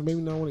feel like this would make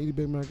me not want to eat a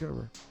Big Mac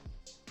ever.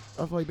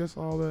 I feel like that's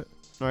all that.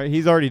 All right,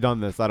 he's already done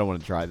this. I don't want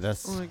to try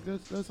this. I'm like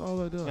that's all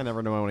that does. I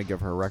never know I want to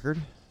give her a record.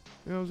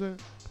 You know what I'm saying?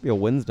 Could be a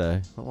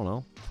Wednesday. I don't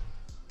know.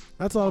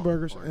 That's all the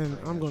burgers, and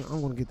I'm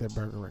gonna get that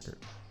burger record.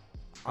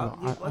 I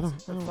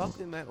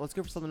don't- Let's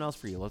go for something else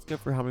for you. Let's go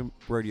for how many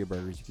rodeo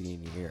burgers you can eat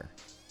in a year.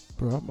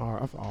 Bro,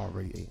 I've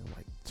already eaten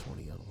like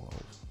 20 of those.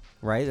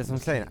 Right? That's what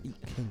I'm saying.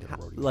 King of the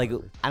rodeo Like,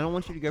 burger. I don't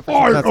want you to go for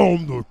I something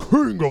am the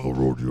king of the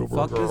rodeo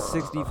Fuck burger. this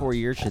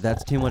 64-year shit.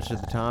 That's too much at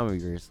the time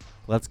of yours.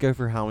 Let's go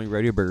for how many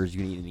rodeo burgers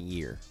you can eat in a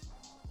year.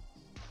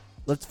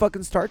 Let's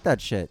fucking start that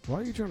shit. Why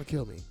are you trying to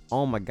kill me?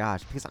 Oh my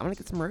gosh, because I'm gonna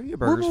get some rodeo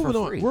burgers for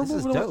on. free. We're This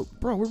is moving on, dope.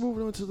 bro. We're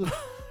moving on to the.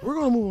 We're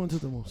gonna move on to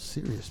the most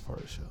serious part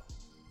of the show.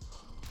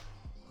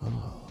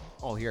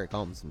 Oh, here it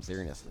comes. Some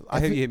seriousness. I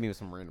hope you hit me with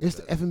some random It's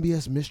shit. the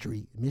FNBS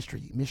mystery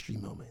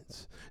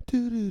moments. I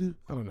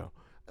don't know.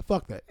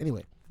 Fuck that.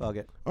 Anyway, Fuck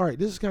it. all right.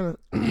 This is kind of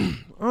I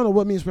don't know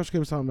what me and Special K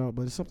was talking about,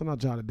 but it's something I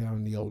jotted down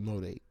in the old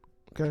note 8.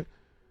 Okay,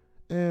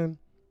 and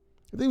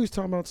I think we was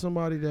talking about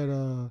somebody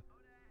that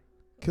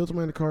killed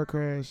somebody in a car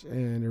crash,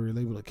 and they were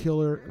labeled a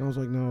killer, and I was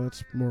like, no,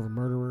 it's more of a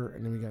murderer.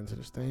 And then we got into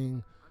this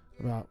thing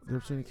about the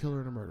difference between a killer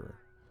and a murderer.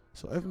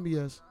 So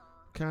FNBS,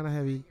 kind of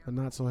heavy, but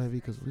not so heavy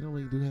because we don't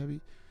really do heavy.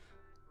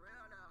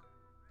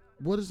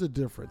 What is the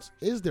difference?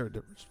 Is there a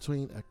difference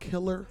between a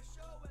killer?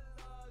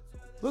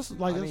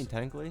 I mean,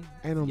 technically,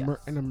 and a yes.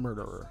 and a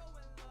murderer.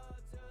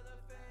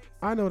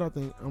 I know what I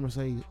think. I'm gonna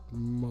say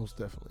most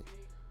definitely.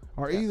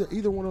 Are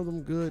either one of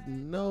them good?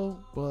 No,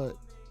 but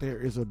there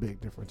is a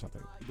big difference, I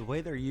think. The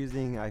way they're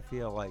using, I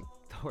feel like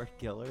the word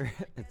killer,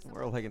 it's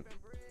more like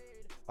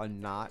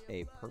not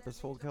a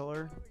purposeful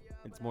killer.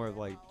 It's more of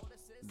like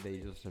they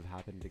just have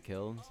happened to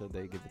kill, so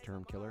they get the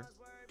term killer.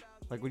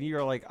 Like when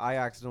you're like, I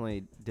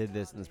accidentally did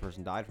this and this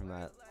person died from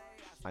that,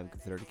 I'm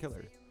considered a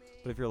killer.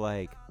 But if you're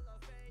like,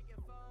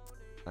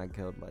 I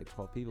killed like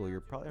 12 people, you're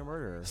probably a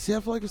murderer. See,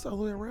 I feel like it's the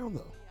other way around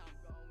though.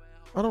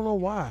 I don't know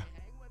why.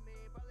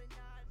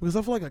 Because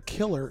I feel like a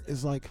killer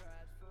is like,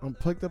 I'm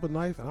picked up a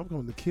knife and I'm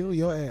going to kill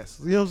your ass.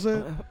 You know what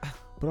I'm saying?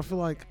 But I feel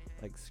like,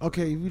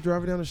 okay, if you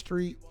driving down the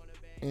street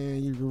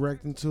and you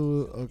wrecked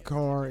into a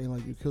car and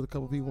like you killed a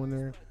couple people in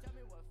there,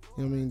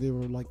 you know what I mean? They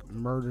were like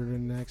murdered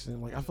in an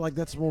accident. Like I feel like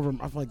that's more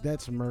of I feel like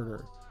that's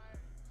murder.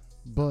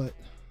 But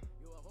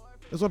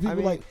that's why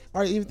people like.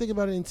 All right, even think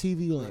about it in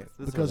TV land,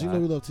 because you know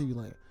we love TV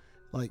land.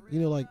 Like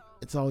you know, like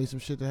it's always some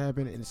shit that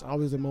happened, and it's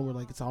always a moment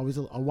like it's always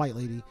a white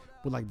lady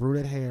with like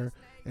brunette hair,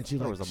 and she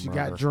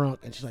got drunk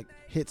and she like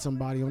hit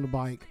somebody on the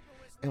bike.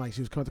 And like she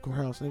was coming to the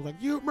courthouse, and they were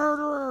like, "You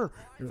murderer!"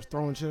 They was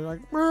throwing shit like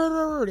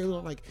 "murderer." They were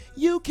like,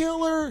 "You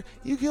killer!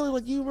 You killer!"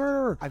 Like you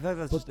murderer. I thought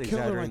that's But just killer,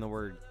 exaggerating like- the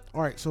word.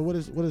 All right, so what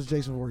is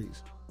Jason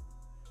Voorhees?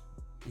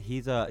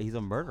 He's a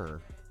murderer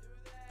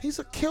He's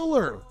a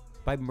killer,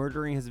 by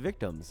murdering his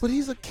victims. but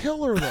he's a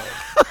killer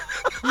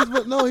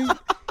though.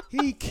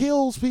 He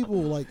kills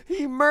people like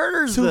He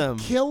murders to them.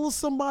 kill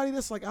somebody.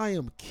 That's like I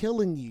am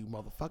killing you,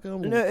 motherfucker.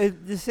 No,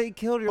 to say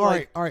killed, you're all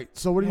like, right.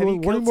 So what are have you you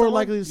what are you killed more someone?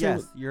 likely to say?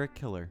 Yes, you're a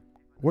killer.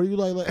 What are you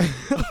like?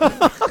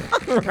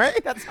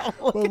 Right? That's how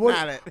I'm looking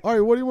at it. All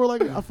right, what are you more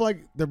likely? I feel like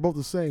they're both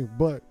the same,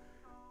 but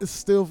it's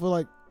still feel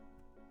like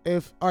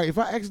if I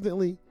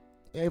accidentally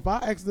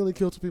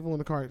killed some people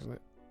in a car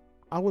accident,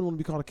 I wouldn't want to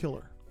be called a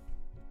killer.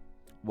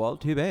 Well,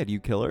 too bad. You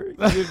killer.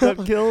 You've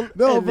been killed.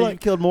 No, and but then like, you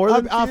killed more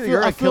than I two. feel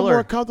You're a more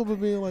killer. comfortable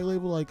being like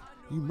labeled like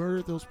you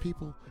murdered those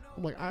people.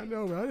 I'm like, I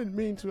know, man, I didn't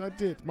mean to. I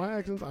did. My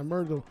actions, I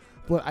murdered them,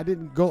 but I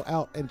didn't go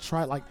out and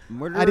try like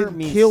Murderer I didn't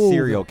means kill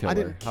serial them. killer. I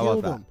didn't How kill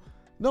about them.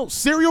 No,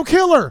 serial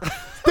killer.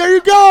 There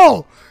you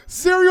go.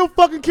 Serial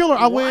fucking killer.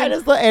 I Why win.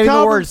 does the adding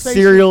the word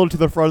Conversation. serial to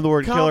the front of the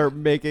word Com- killer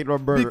make it a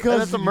murderer? Because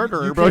That's a you-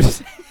 murderer, you bro.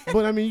 can't-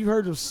 But I mean, you've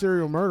heard of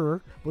serial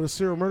murderer, but a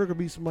serial murderer could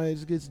be somebody that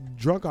just gets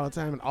drunk all the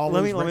time and always.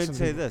 let me wrecks some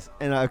say people. this.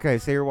 And okay,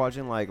 say you're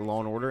watching like Law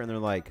and Order, and they're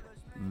like,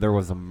 there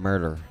was a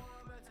murder,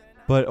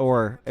 but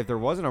or if there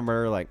wasn't a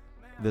murder, like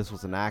this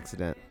was an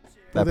accident.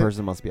 That They-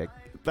 person must be a.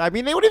 I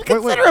mean, they wouldn't Wait,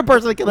 even consider a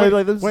person a killer. wait,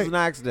 Like this wait. is an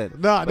accident.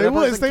 Nah, But they a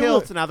would. person They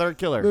killed, would. so now they're a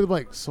killer. They're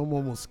like,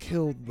 someone was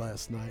killed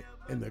last night,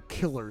 and the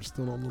killer's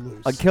still on the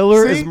loose. A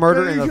killer See? is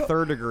murder There in you the go.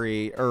 third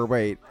degree, or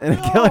wait, and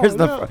No, a killer is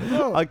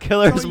no. a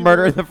killer is Tell you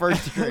murder what. in the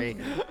first degree.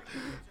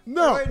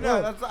 No, Wait,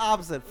 no, that's the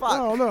opposite.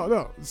 Fuck.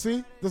 no.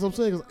 See, that's what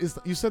I'm saying.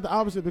 You said the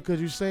opposite because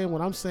you're saying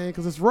what I'm saying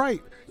because it's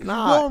right.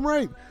 Nah. No, I'm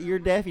right. You're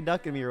Daffy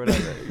Ducking me or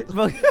whatever.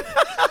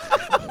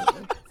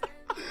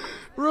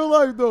 Real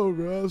life though,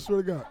 bro. I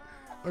swear to God.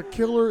 A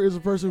killer is a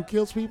person who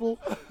kills people.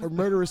 A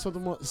murderer is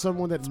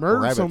someone that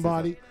murdered rabbits,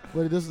 somebody,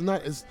 but it does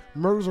not.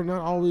 Murders are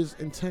not always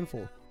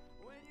intentful.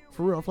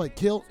 For real, I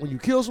feel like when you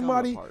kill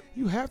somebody, apart.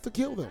 you have to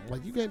kill them.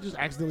 Like you can't just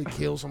accidentally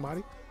kill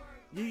somebody.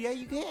 Yeah,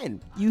 you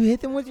can. You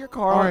hit them with your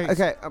car. All right.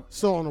 Okay.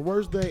 So on the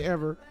worst day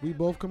ever, we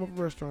both come up from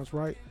restaurants,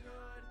 right?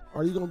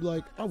 Are you gonna be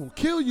like, I will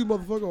kill you,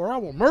 motherfucker, or I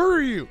will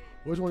murder you?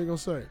 Which one are you gonna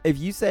say? If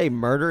you say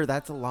murder,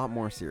 that's a lot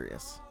more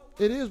serious.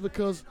 It is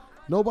because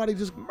nobody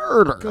just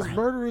Murder. because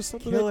murder is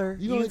something Killer.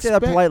 that you You don't can say that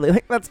expect. politely.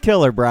 Like, that's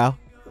killer, bro.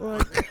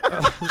 Like,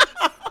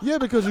 yeah,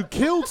 because you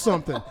killed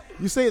something.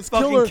 You say it's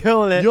Fucking killer.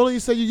 killing it. You only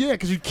say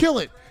because you kill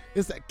it.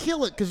 It's that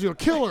kill it because you're a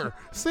killer.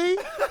 See?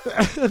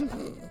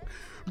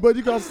 But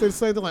you can also say the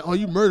same thing like, oh,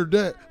 you murdered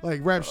that.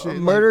 Like rap shit.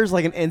 Murder's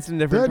like an instant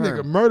Like, different that term.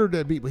 nigga murdered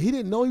that beat, but he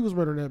didn't know he was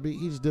murdering that beat.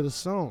 He just did a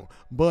song.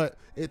 But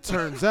it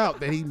turns out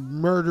that he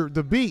murdered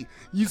the beat.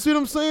 You see what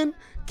I'm saying?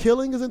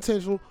 Killing is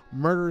intentional.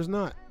 Murder is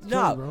not. Killing,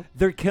 No, bro.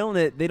 they're killing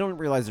it. They don't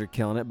realize they're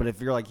killing it. But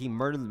if you're like, he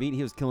murdered the beat,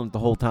 he was killing it the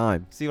whole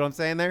time. See what I'm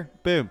saying there?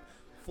 Boom.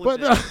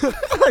 But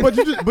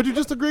but you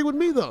just agree with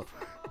me though.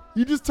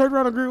 You just turned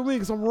around and agree with me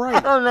because I'm I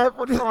right. don't know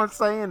what I'm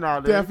saying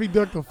now, dude. Daffy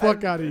Duck the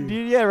fuck out of you.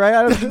 Dude, yeah, right?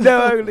 I don't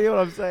know idea what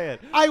I'm saying.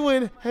 I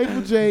win.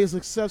 Hateful J is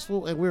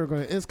successful, and we're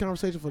going to end this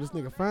conversation for this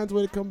nigga finds a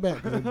way to come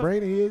back. Because the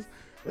brain of his,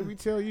 let me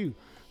tell you,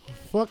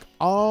 fuck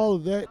all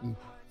of that and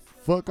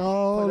fuck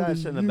all Put that of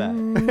shit in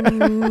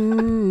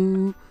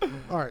the you.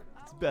 All right.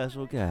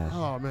 Special cash.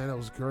 Oh, man, that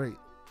was great.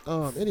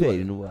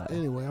 Fading away.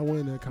 Anyway, I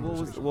win that What,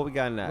 conversation. what we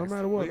got next? No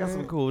matter what, we got man.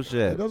 some cool It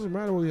shit. doesn't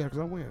matter what we have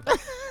because I win.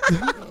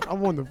 I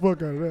won the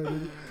fuck out of that,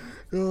 nigga.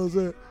 You know what I'm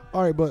saying?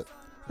 All right, but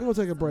we're going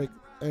to take a break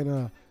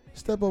and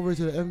step over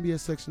to the FBS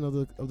section of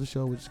the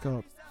show, which is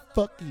called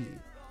Fuck You.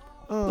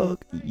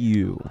 Fuck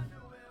you.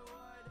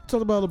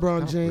 Talked about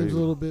LeBron How James rude. a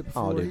little bit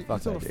before. Oh, dude, he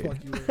fuck told that a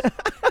dude. fuck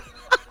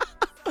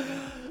you.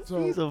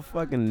 So, He's a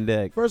fucking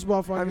dick. first of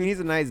all, I mean, he's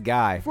a nice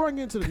guy. before I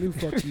get into the new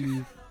fuck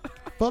you,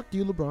 fuck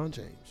you, LeBron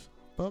James.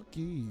 Fuck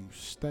you, you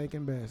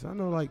stinking bastard. I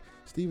know, like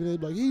Stephen A.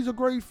 Like he's a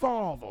great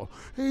father.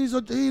 He's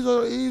a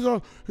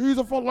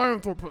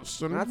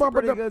philanthropist. And That's blah,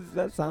 blah, pretty blah. good.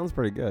 That sounds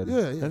pretty good.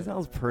 Yeah. That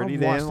sounds pretty I've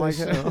damn like watched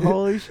that shit.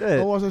 holy shit.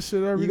 I watch that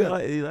shit every You day.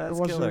 got I that's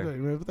watch that killer. every day,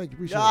 man. But thank you,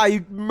 appreciate Ah, it.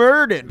 you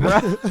murdered, bro.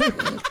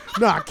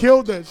 Nah, I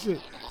killed that shit.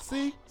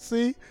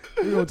 See,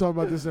 we're gonna talk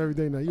about this every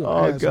day now. You an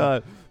Oh asshole.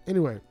 god.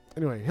 Anyway,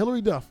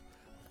 Hillary Duff.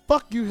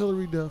 Fuck you,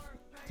 Hillary Duff.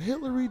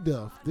 Hillary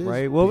Duff. This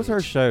Right? What was her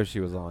bitch. show she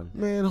was on?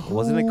 Man,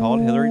 Wasn't it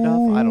called Hillary Duff?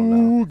 I don't know.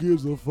 Who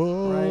gives a fuck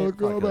Right, fuck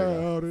Hillary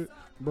about it?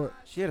 But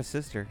She had a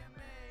sister.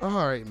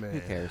 all right, man. Who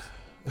cares?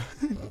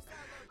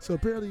 So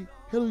apparently,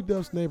 Hillary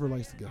Duff's neighbor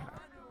likes to get high.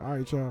 All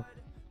right, y'all.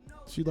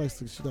 She likes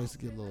to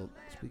get a little.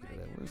 Speaking of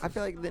that, what is I this?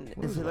 feel like then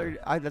What is is it Hillary.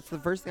 that's the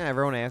first thing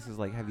everyone asks is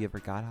like, have you ever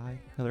got high,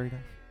 Hillary Duff?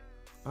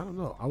 I don't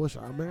know. I wish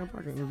I man. If I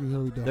could interview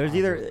Hillary Duff. There's I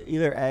either would.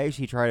 either A,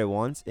 she tried it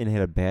once and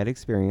had a bad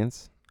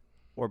experience,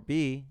 or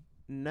B,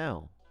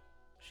 no,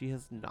 she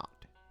has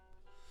not.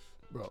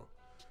 Bro.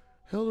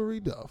 Hillary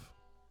Duff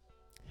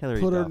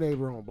Hillary put her Duff.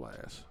 neighbor on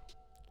blast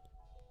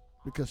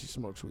because she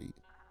smokes weed.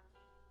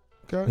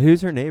 Okay.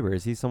 Who's her neighbor?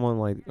 Is he someone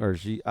like, or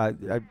she? I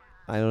don't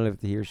know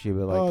if he or she,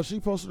 but like, She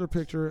posted her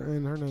picture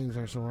and her name's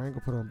there, so I ain't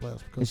gonna put her on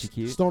blast because Is she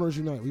cute? Stoners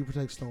unite. We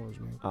protect stoners,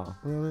 man. oh.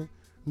 You know what I mean?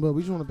 But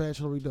we just want to bash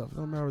Hillary Duff. It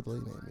don't matter what the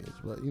lady name is,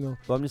 but you know,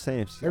 Well, I'm just saying,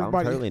 if she, I'm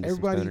Everybody- totally into some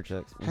everybody stoner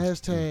chicks.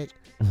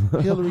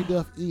 hashtag Hillary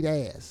Duff eat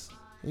ass.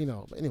 You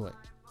know. But anyway,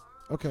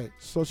 okay.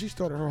 So she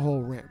started her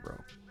whole rant, bro.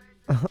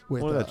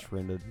 With, What that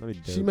trended? Let me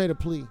do. she made a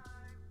plea.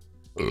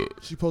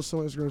 She posted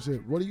on Instagram and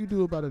said, "What do you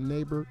do about a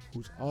neighbor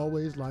who's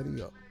always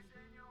lighting up?"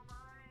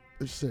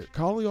 She said,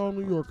 "Calling all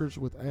New Yorkers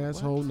with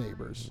asshole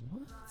neighbors.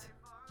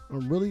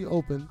 I'm really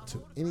open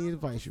to any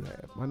advice you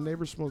have. My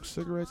neighbor smokes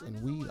cigarettes and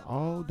weed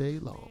all day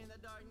long."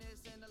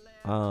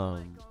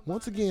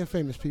 Once again,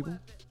 famous people.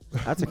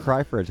 That's a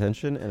cry for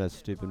attention and a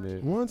stupid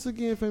move. Once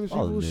again, famous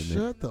Oh, people. man.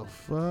 Shut the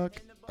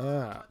fuck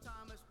up.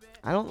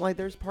 I don't like.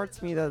 There's parts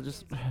of me that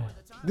just.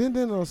 Then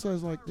all of a sudden,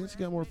 it's like, then she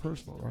got more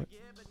personal, right?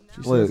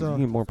 She Well, says, you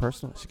mean more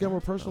personal. she got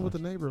more personal with the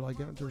neighbor, like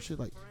got into her shit.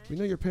 Like, we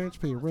know your parents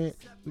pay your rent.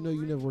 We know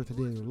you never worked a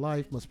day in your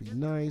life. Must be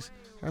nice.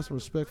 Have some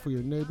respect for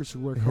your neighbors who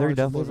work Hillary hard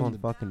Duff to was live on in,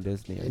 fucking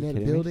Disney. Are in you that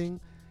kidding me? building.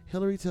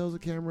 Hillary tells the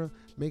camera,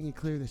 making it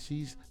clear that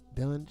she's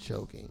done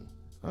choking.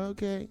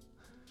 Okay.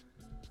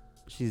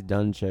 She's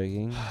done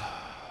choking.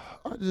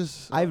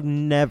 I've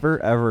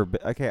never ever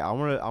been, okay, I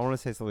want to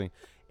say something.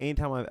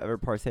 Anytime I've ever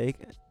partake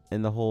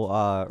in the whole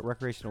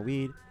recreational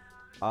weed,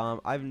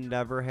 I've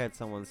never had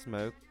someone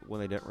smoke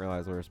when they didn't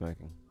realize they were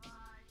smoking.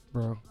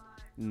 Bro.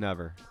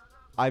 Never.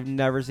 I've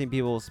never seen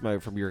people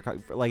smoke from your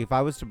like if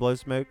I was to blow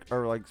smoke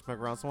or like smoke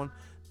around someone,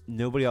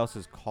 nobody else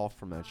has coughed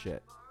from that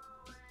shit.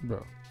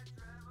 Bro.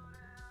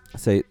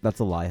 Say that's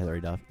a lie,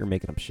 Hillary Duff. You're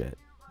making up shit.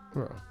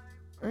 Bro.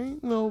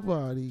 Ain't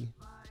nobody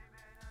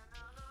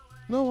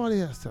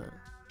has time.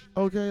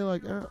 Okay,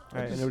 like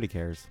Nobody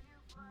cares.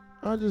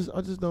 I just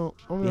don't.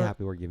 I'm Be not,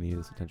 happy we're giving you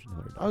this attention,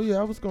 Hillary Duff. Oh yeah,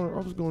 I was going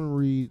to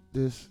read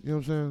this. You know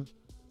what I'm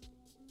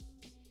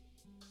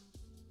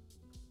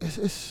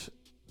saying? It's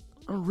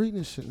I'm reading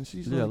this shit and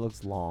she's Yeah, like, it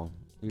looks long.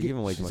 You're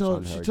giving way too much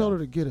time. She told her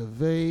to get a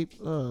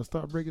vape.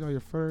 Stop breaking all your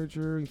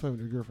furniture. You fight with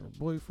your girlfriend or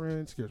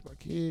boyfriend. Scares my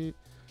kid.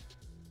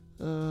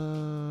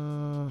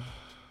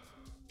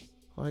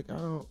 Like I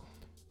don't.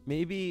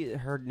 Maybe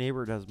her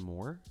neighbor does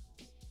more.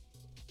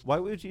 Why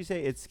would you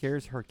say it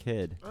scares her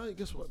kid?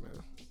 Guess what,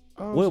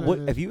 man? What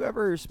have you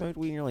ever smoked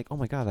weed and you're like, oh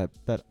my god,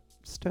 that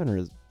stoner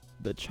is,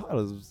 the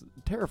child is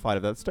terrified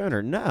of that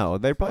stoner? No,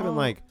 they've probably been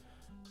like,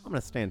 I'm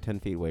gonna stand 10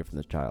 feet away from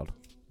this child.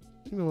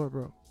 You know what,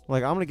 bro?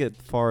 Like I'm gonna get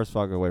far as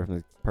fuck away from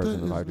the person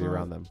That that might is be not-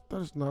 around them. That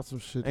is not some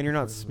shit. And you're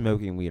not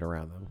smoking weed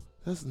around them.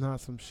 That's not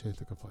some shit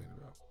to complain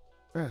about.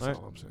 That's Right.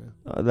 all I'm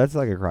saying. That's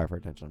like a cry for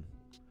attention.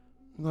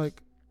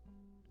 Like,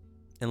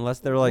 Unless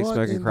they're like What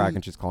smoking in crack the-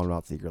 and she's calling them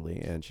out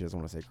secretly and she doesn't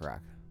want to say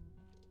crack.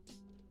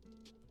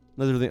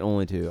 Those are the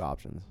only two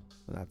options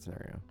in that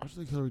scenario. I just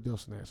think Hillary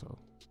Duff's an asshole.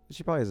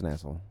 She probably is an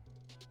asshole.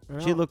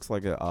 And She looks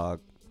like a.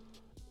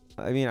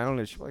 I mean, I don't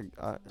know. She like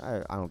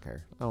I don't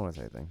care. I don't want to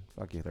say anything.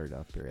 Fuck you, Hillary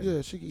Duff. Period.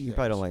 Yeah, she can eat You ass.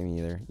 probably don't like me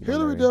either. You don't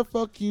Hillary know me. Duff,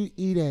 fuck you,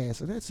 eat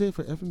ass. And that's it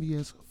for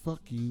FNBS. Fuck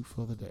you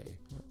for the day.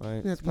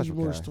 Right. That's Special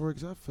more K. story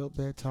because I felt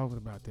bad talking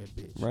about that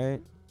bitch.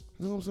 Right.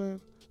 You know what I'm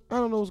saying? I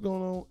don't know what's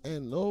going on,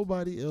 and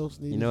nobody else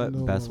needs You know to what?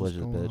 know Best what's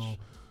wishes, going bitch. on.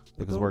 But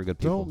Because don't- we're good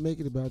people. Don't make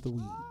it about the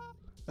weed.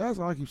 That's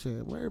all I keep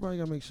saying. Why everybody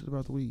gotta make shit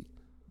about the weed?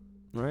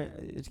 Right.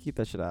 Just keep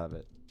that shit out of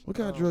it. What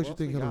kind of drugs you what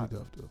think we Hillary got?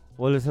 Duff do?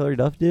 What does Hillary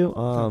Duff do? What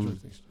kind of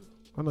drugs think she do?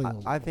 I know you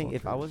don't I give a think fuck,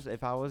 if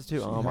I was She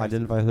to has to.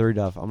 identify Hillary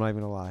Duff, I'm not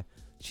even gonna lie.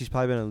 She's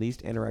probably been at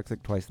least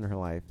anorexic twice in her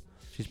life.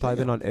 She's probably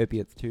been on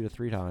opiates 2 to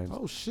 3 times.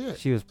 Oh shit!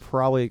 She was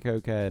probably a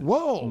cokehead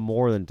Whoa!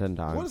 more than 10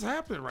 times. What is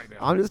happening right now?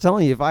 I'm just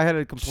telling you, if I had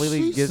to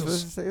completely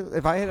Jesus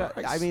if I had, I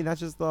Christ. mean, that's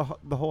just the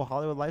whole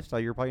Hollywood lifestyle.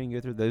 You're probably gonna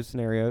go through those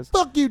scenarios.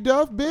 Fuck you,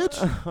 Duff, bitch.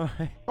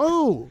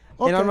 Oh,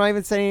 okay. And I'm not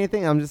even saying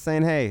anything. I'm just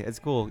saying, hey, it's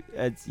cool.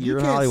 You're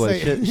in can't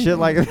Hollywood. say- Shit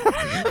like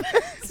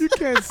that. You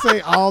can't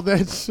say all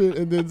that shit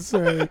and then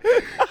say,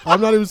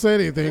 I'm not even saying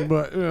anything,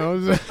 but, you know,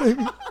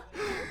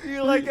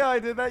 You're like, oh, I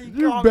did that.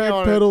 you caught me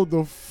on it. backpedaled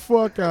the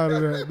fuck out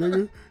of that,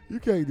 nigga. You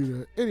can't do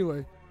that.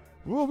 Anyway,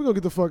 well, we're going to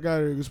get the fuck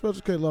out of here because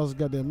Special K lost his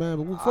goddamn man.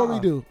 But before we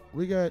do,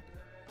 we got.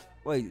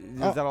 Wait,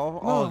 is Oh, that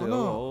all?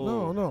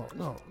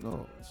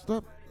 No.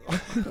 Stop.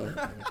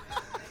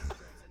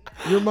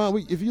 Your mom.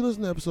 If you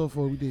listen to episode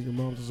 4, we did Your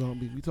Mom's a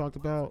Zombie. We talked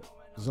about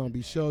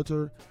zombie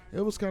shelter.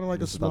 It was kind of like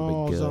This a is about to be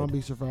small good.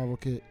 zombie survival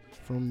kit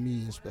from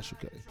me and Special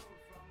K.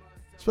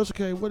 Special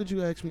K, what did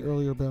you ask me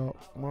earlier about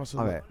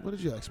Marcel? Okay. What did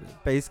you ask me?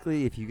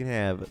 Basically, if you can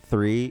have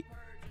 3,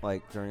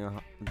 like during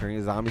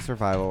a zombie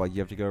survival, like you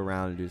have to go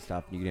around and do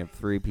stuff, and you can have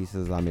 3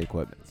 pieces of zombie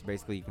equipment. So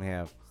basically, you can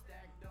have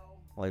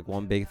like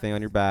one big thing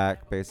on your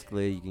back.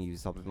 Basically, you can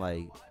use something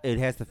like it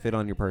has to fit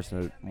on your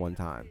person at one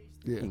time.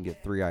 Yeah. You can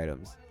get 3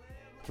 items,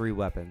 3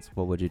 weapons.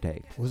 What would you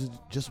take? Was it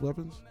just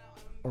weapons?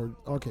 Or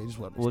okay, just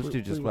weapons. Let's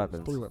do just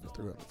weapons. 3 weapons.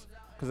 3 weapons.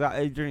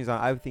 Because during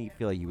zombie, I would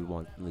feel like you would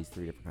want at least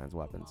 3 different kinds of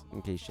weapons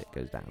in case shit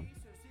goes down,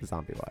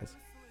 zombie wise.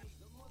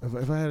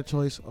 If I had a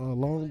choice,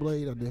 long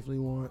blade, I definitely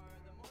want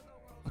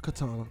a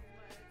katana. Out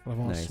of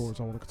all Nice. swords,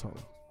 I want a katana.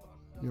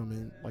 You know what I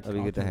mean? Like That'd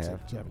be good to authentic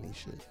have. Japanese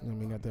shit. You know what I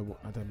mean?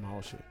 Not that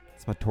Mao shit.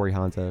 It's my Tori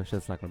Hanzo.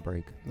 Shit's not gonna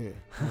break. Yeah.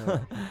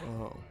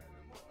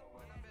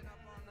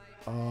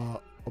 A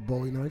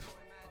Bowie knife.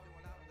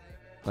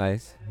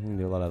 Nice. You can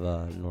do a lot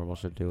of normal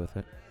shit too with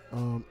it.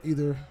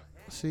 Either.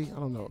 See, I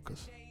don't know,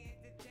 cause.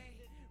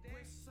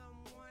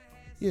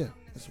 Yeah,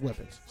 it's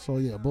weapons. So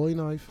yeah, Bowie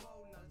knife,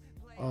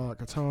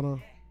 katana,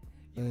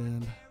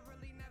 and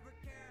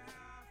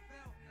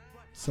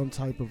some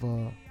type of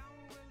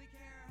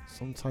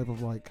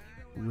like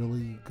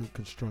really good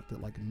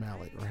constructed like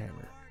mallet or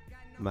hammer.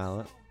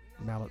 Mallet.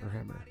 Mallet or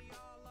hammer.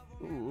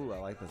 Ooh, I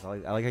like this. I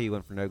like how you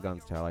went for no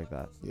guns too. I like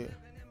that. Yeah.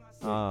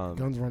 Guns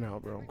Guns run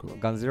out, bro. I'm cool.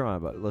 Guns zero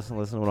on, but listen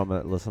to what I'm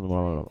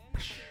gonna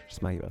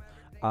smack you with.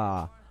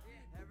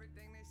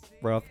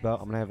 Right off the bat,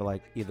 I'm gonna have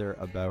like either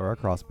a bow or a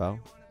crossbow.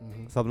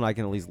 Mm-hmm. Something I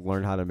can at least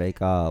learn how to make.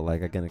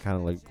 Like I can kind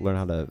of like learn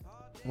how to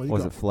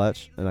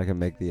fletch, and I can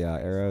make the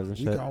arrows and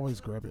You shit. can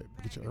always grab it,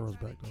 get your arrows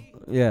back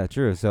though. Yeah,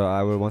 true. So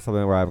I would want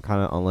something where I have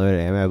kind of unlimited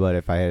ammo, but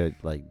if I had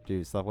to like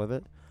do stuff with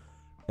it,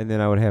 and then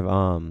I would have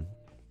I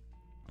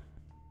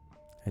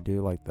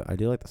do like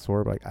the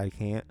sword, but like I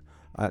can't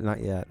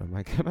Not yet. I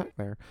might get back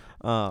there.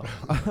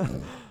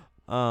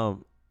 I'll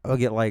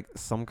get like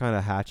some kind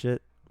of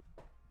hatchet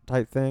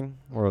type thing,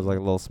 or it was like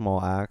a little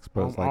small axe,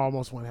 but it's I like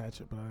almost went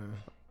hatchet,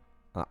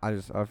 but I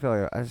feel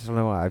like I just don't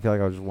know why. I feel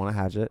like I just want a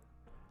hatchet,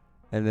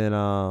 and then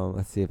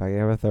let's see if I can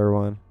have a third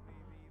one.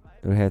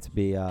 It would have to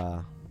be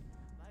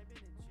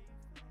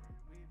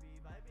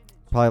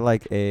probably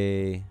like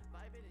a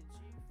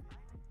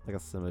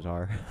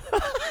scimitar.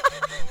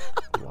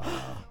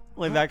 wow.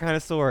 Like that kind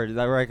of sword,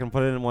 that where I can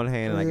put it in one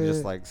hand and I can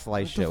just Yeah. like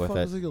slice What shit the with fuck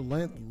it. is he,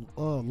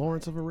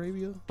 Lawrence of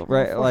Arabia?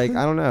 Right, like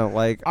I don't know,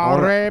 like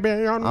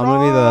Arabian I'm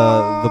gonna be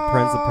the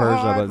Prince of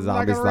Persia, but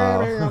zombie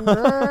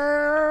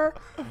style.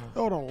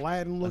 Oh, the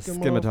Latin looking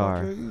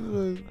scimitar.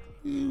 motherfucker.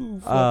 You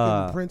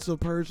fucking Prince of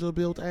Persia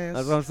built ass.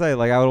 That's what I'm saying.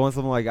 Like I would want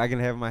something like I can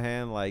have in my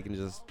hand, like and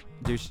just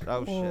do.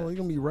 Oh Oh, you're shit!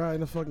 gonna be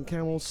riding a fucking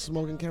camel,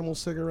 smoking camel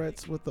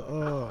cigarettes with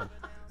the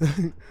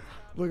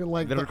looking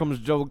like Then the, here comes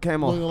Joe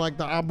Camel. looking like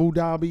the Abu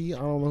Dhabi. I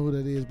don't know who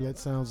that is, but that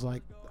sounds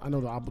like I know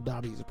the Abu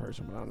Dhabi is a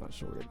person, but I'm not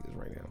sure what it is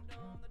right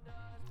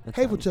now.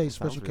 Hateful Chase,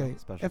 Special K,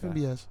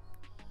 FNBS,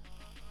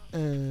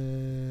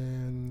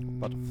 and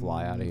About to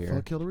fly outta here.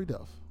 Fuck Hillary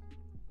Duff,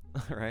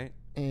 Right?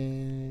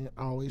 and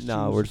I always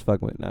No, choose, we're just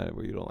fucking with. No,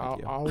 you don't like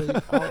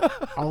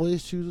you.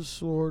 always choose a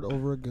sword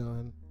over a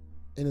gun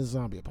in a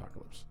zombie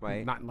apocalypse.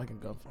 Right. Not like a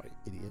gunfight,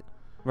 idiot.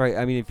 Right.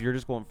 I mean, if you're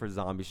just going for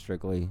zombie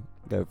strictly,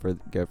 go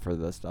for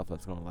the stuff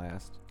that's gonna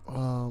last.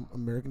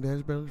 American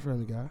Dad's Better Than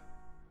Family Guy.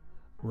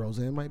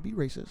 Roseanne might be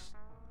racist.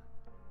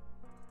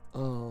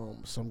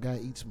 Some guy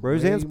eats.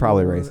 Roseanne's way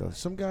probably more- racist.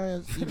 Some guy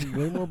has eaten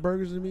way more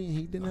burgers than me.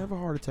 He didn't have a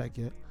heart attack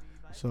yet.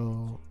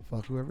 So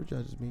fuck whoever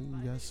judges me.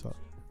 You guys suck.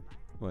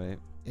 Wait.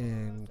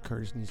 And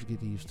Curtis needs to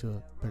get used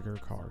to bigger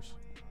cars.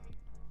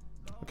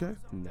 Okay.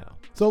 No.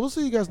 So we'll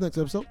see you guys next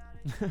episode.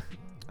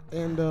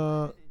 And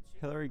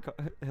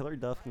Hillary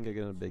Duff can get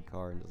in a big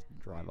car and just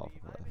drive off a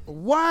cliff.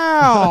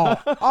 wow.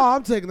 Oh,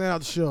 I'm taking that out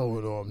the show.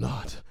 No, I'm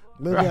not.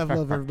 Live, laugh,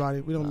 love,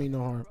 everybody. We don't mean no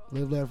harm.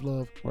 Live, laugh,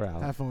 love. We're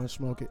out. Have fun,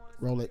 smoke it,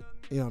 roll it.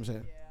 You know what I'm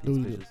saying? Do what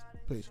you do. Peace.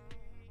 Peace.